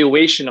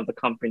valuation of the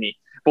company.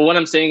 But what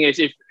I'm saying is,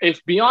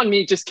 if Beyond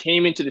Meat just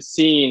came into the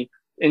scene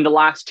in the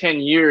last 10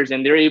 years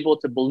and they're able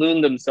to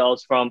balloon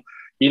themselves from,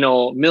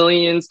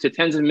 millions to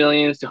tens of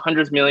millions to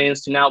hundreds of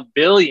millions to now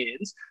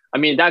billions, I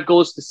mean, that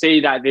goes to say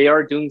that they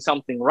are doing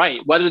something right.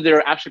 Whether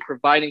they're actually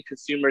providing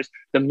consumers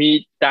the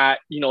meat that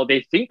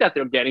they think that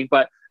they're getting,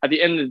 but at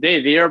the end of the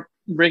day, they are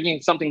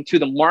bringing something to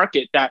the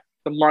market that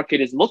the market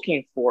is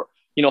looking for.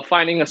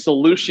 Finding a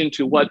solution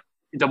to what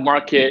the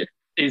market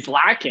is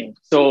lacking.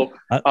 So,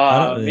 I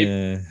don't.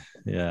 maybe,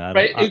 Yeah.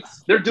 right,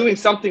 they're doing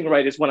something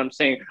right, is what I'm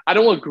saying. I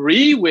don't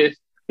agree with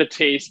the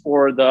taste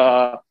or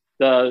the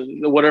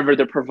whatever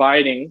they're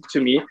providing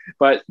to me,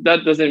 but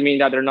that doesn't mean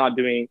that they're not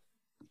doing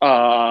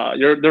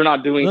they're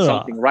not doing No.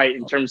 something right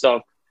in terms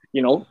of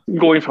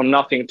going from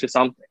nothing to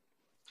something.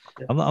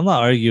 I'm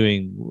not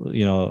arguing,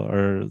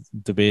 or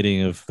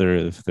debating if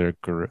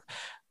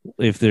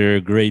they're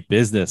a great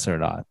business or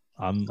not.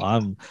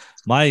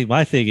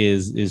 My thing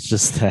is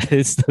just that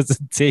it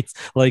doesn't taste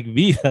like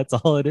meat. That's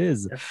all it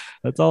is.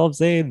 That's all I'm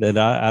saying. And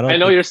I don't. I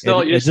know think- you're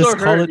still and you're still just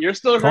call hurt. it You're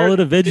still call hurt.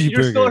 it a veggie You're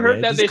burger. still hurt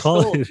man. that Just they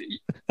call stole. it.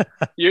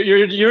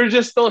 You're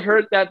just still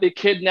hurt that they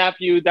kidnap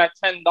you that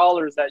 $10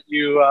 that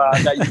you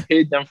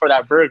paid them for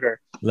that burger.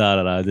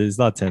 No. It's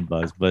not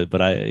 $10, but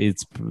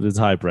it's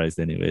high priced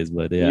anyways.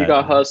 But yeah, You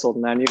got hustled,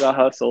 man. You got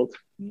hustled.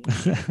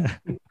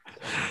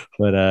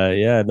 but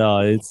yeah, no,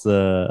 it's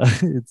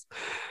it's.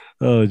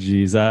 Oh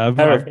geez, I'm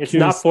It's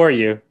not curious. for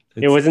you.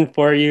 It It's- wasn't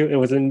for you. It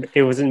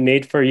wasn't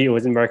made for you. It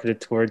wasn't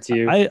marketed towards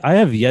you. I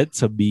have yet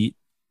to meet,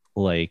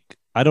 like,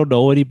 I don't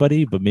know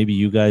anybody, but maybe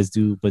you guys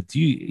do. But do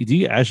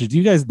you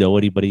guys know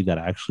anybody that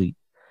actually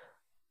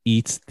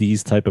eats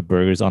these type of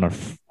burgers on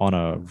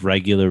a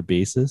regular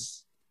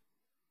basis?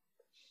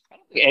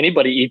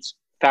 Anybody eats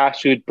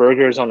fast food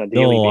burgers on a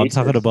daily No, I'm basis.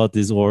 talking about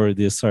this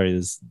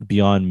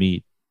Beyond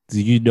Meat.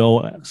 Do you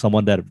know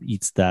someone that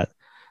eats that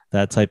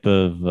type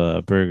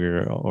of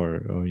burger or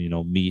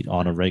meat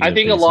on a regular I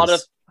think basis? a lot of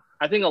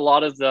I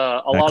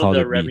the called it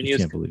meat. I revenues.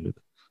 can't believe it.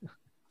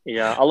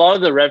 Yeah, a lot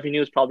of the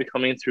revenue is probably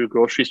coming through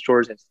grocery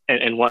stores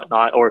and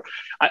whatnot. Or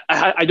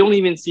I don't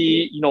even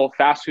see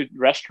fast food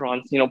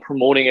restaurants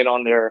promoting it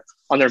on their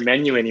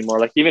menu anymore.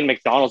 Like even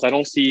McDonald's, I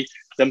don't see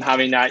them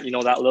having that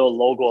that little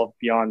logo of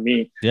Beyond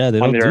Meat Yeah, they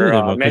on don't do their it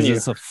anymore because menu.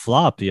 it's a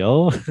flop,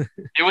 yo.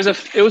 It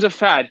was a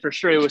fad for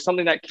sure. It was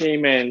something that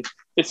came in.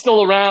 It's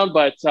still around,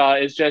 but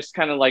it's just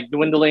kind of like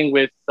dwindling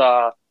with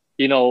other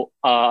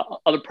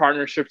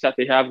partnerships that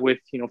they have with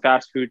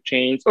fast food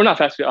chains, or not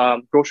fast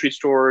food, grocery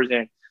stores,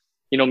 and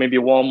maybe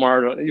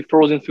Walmart or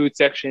frozen food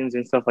sections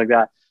and stuff like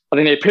that. I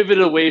think they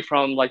pivoted away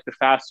from like the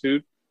fast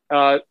food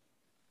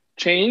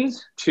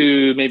chains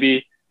to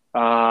maybe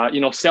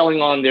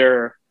selling on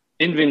their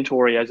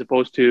inventory as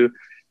opposed to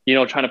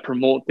trying to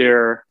promote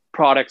their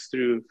products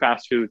through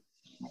fast food.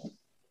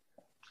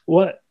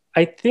 What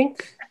I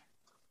think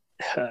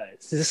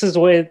this is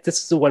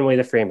one way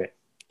to frame it.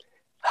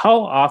 How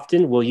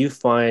often will you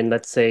find,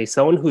 let's say,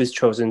 someone who has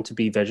chosen to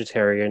be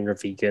vegetarian or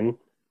vegan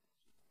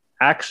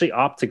actually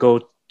opt to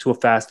go to a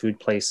fast food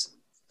place,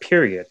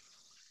 period?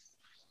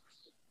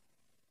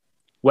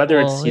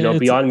 Whether it's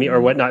Beyond Meat or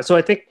whatnot. So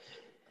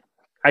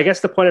I guess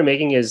the point I'm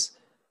making is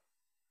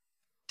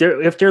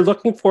if they're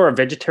looking for a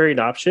vegetarian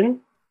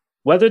option,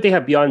 whether they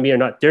have Beyond Meat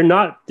or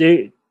not,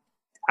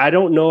 I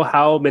don't know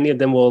how many of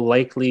them will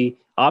likely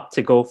opt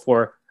to go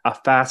for a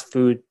fast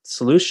food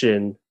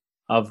solution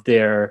of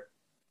their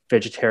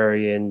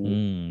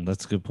vegetarian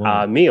That's a good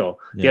point. meal.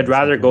 Yeah, They'd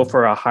rather go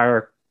for a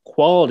higher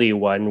quality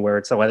one where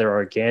it's whether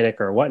organic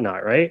or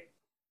whatnot, right?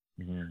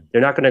 Mhm.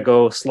 They're not going to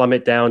go slum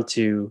it down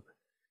to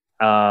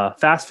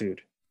fast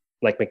food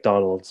like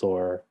McDonald's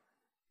or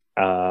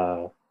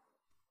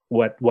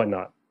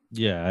whatnot.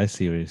 Yeah, I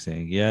see what you're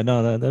saying. Yeah,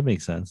 no, that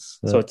makes sense.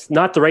 So it's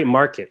not the right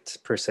market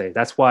per se.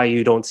 That's why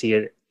you don't see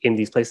it in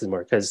these places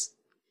more, because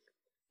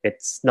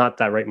it's not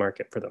that right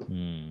market for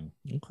them.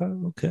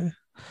 Okay.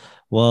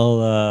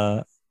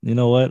 Well, you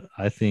know what?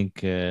 I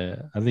think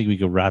we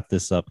could wrap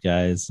this up,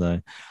 guys.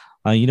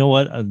 You know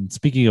what?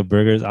 Speaking of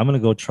burgers, I'm gonna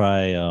go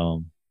try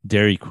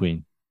Dairy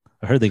Queen.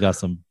 I heard they got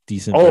some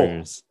decent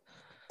burgers.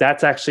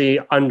 That's actually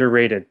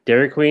underrated.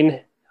 Dairy Queen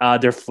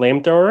their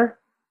flamethrower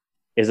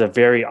is a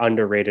very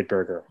underrated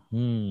burger.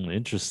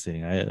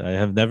 Interesting. I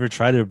have never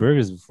tried their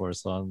burgers before,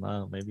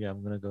 so maybe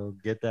I'm gonna go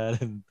get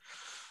that and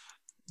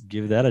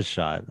give that a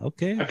shot.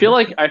 Okay. I feel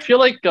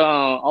like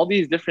all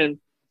these different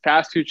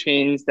fast food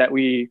chains that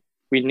we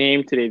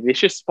named today, they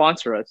should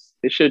sponsor us.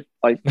 They should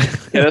like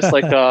get us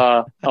like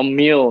a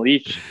meal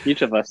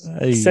each of us.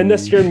 Send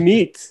us your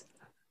meat.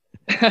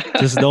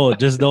 just no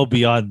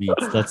Beyond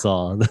Meats. That's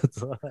all.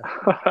 That's all.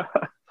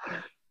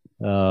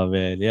 Oh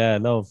man, yeah,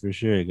 no, for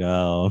sure.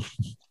 All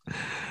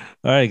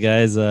right,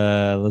 guys.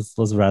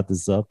 Let's wrap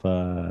this up.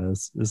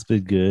 It's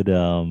been good.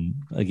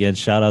 Again,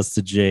 shout outs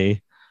to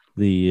Jay,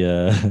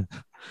 the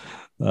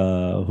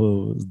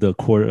who the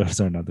quarter.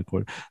 Sorry, not the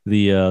quarter.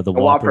 The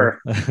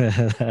Whopper.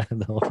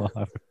 The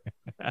Whopper.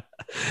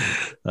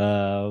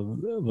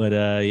 But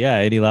yeah.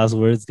 Any last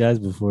words, guys,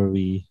 before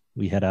we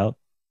head out?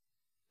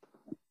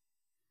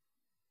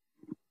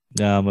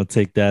 Yeah, I'm gonna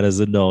take that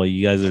as a no.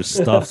 You guys are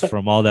stuffed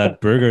from all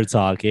that burger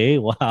talk, eh?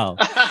 Wow.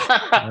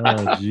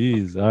 Oh,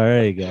 geez. All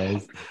right,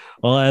 guys.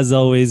 Well, as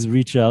always,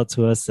 reach out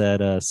to us at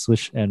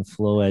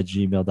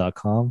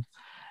swishandflow@gmail.com.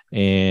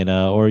 And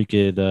or you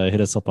could hit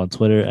us up on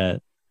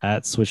Twitter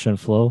at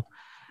swishandflow.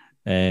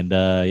 And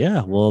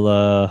yeah,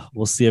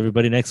 we'll see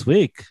everybody next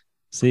week.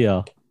 See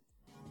y'all.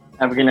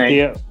 Have a good night.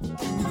 Yeah.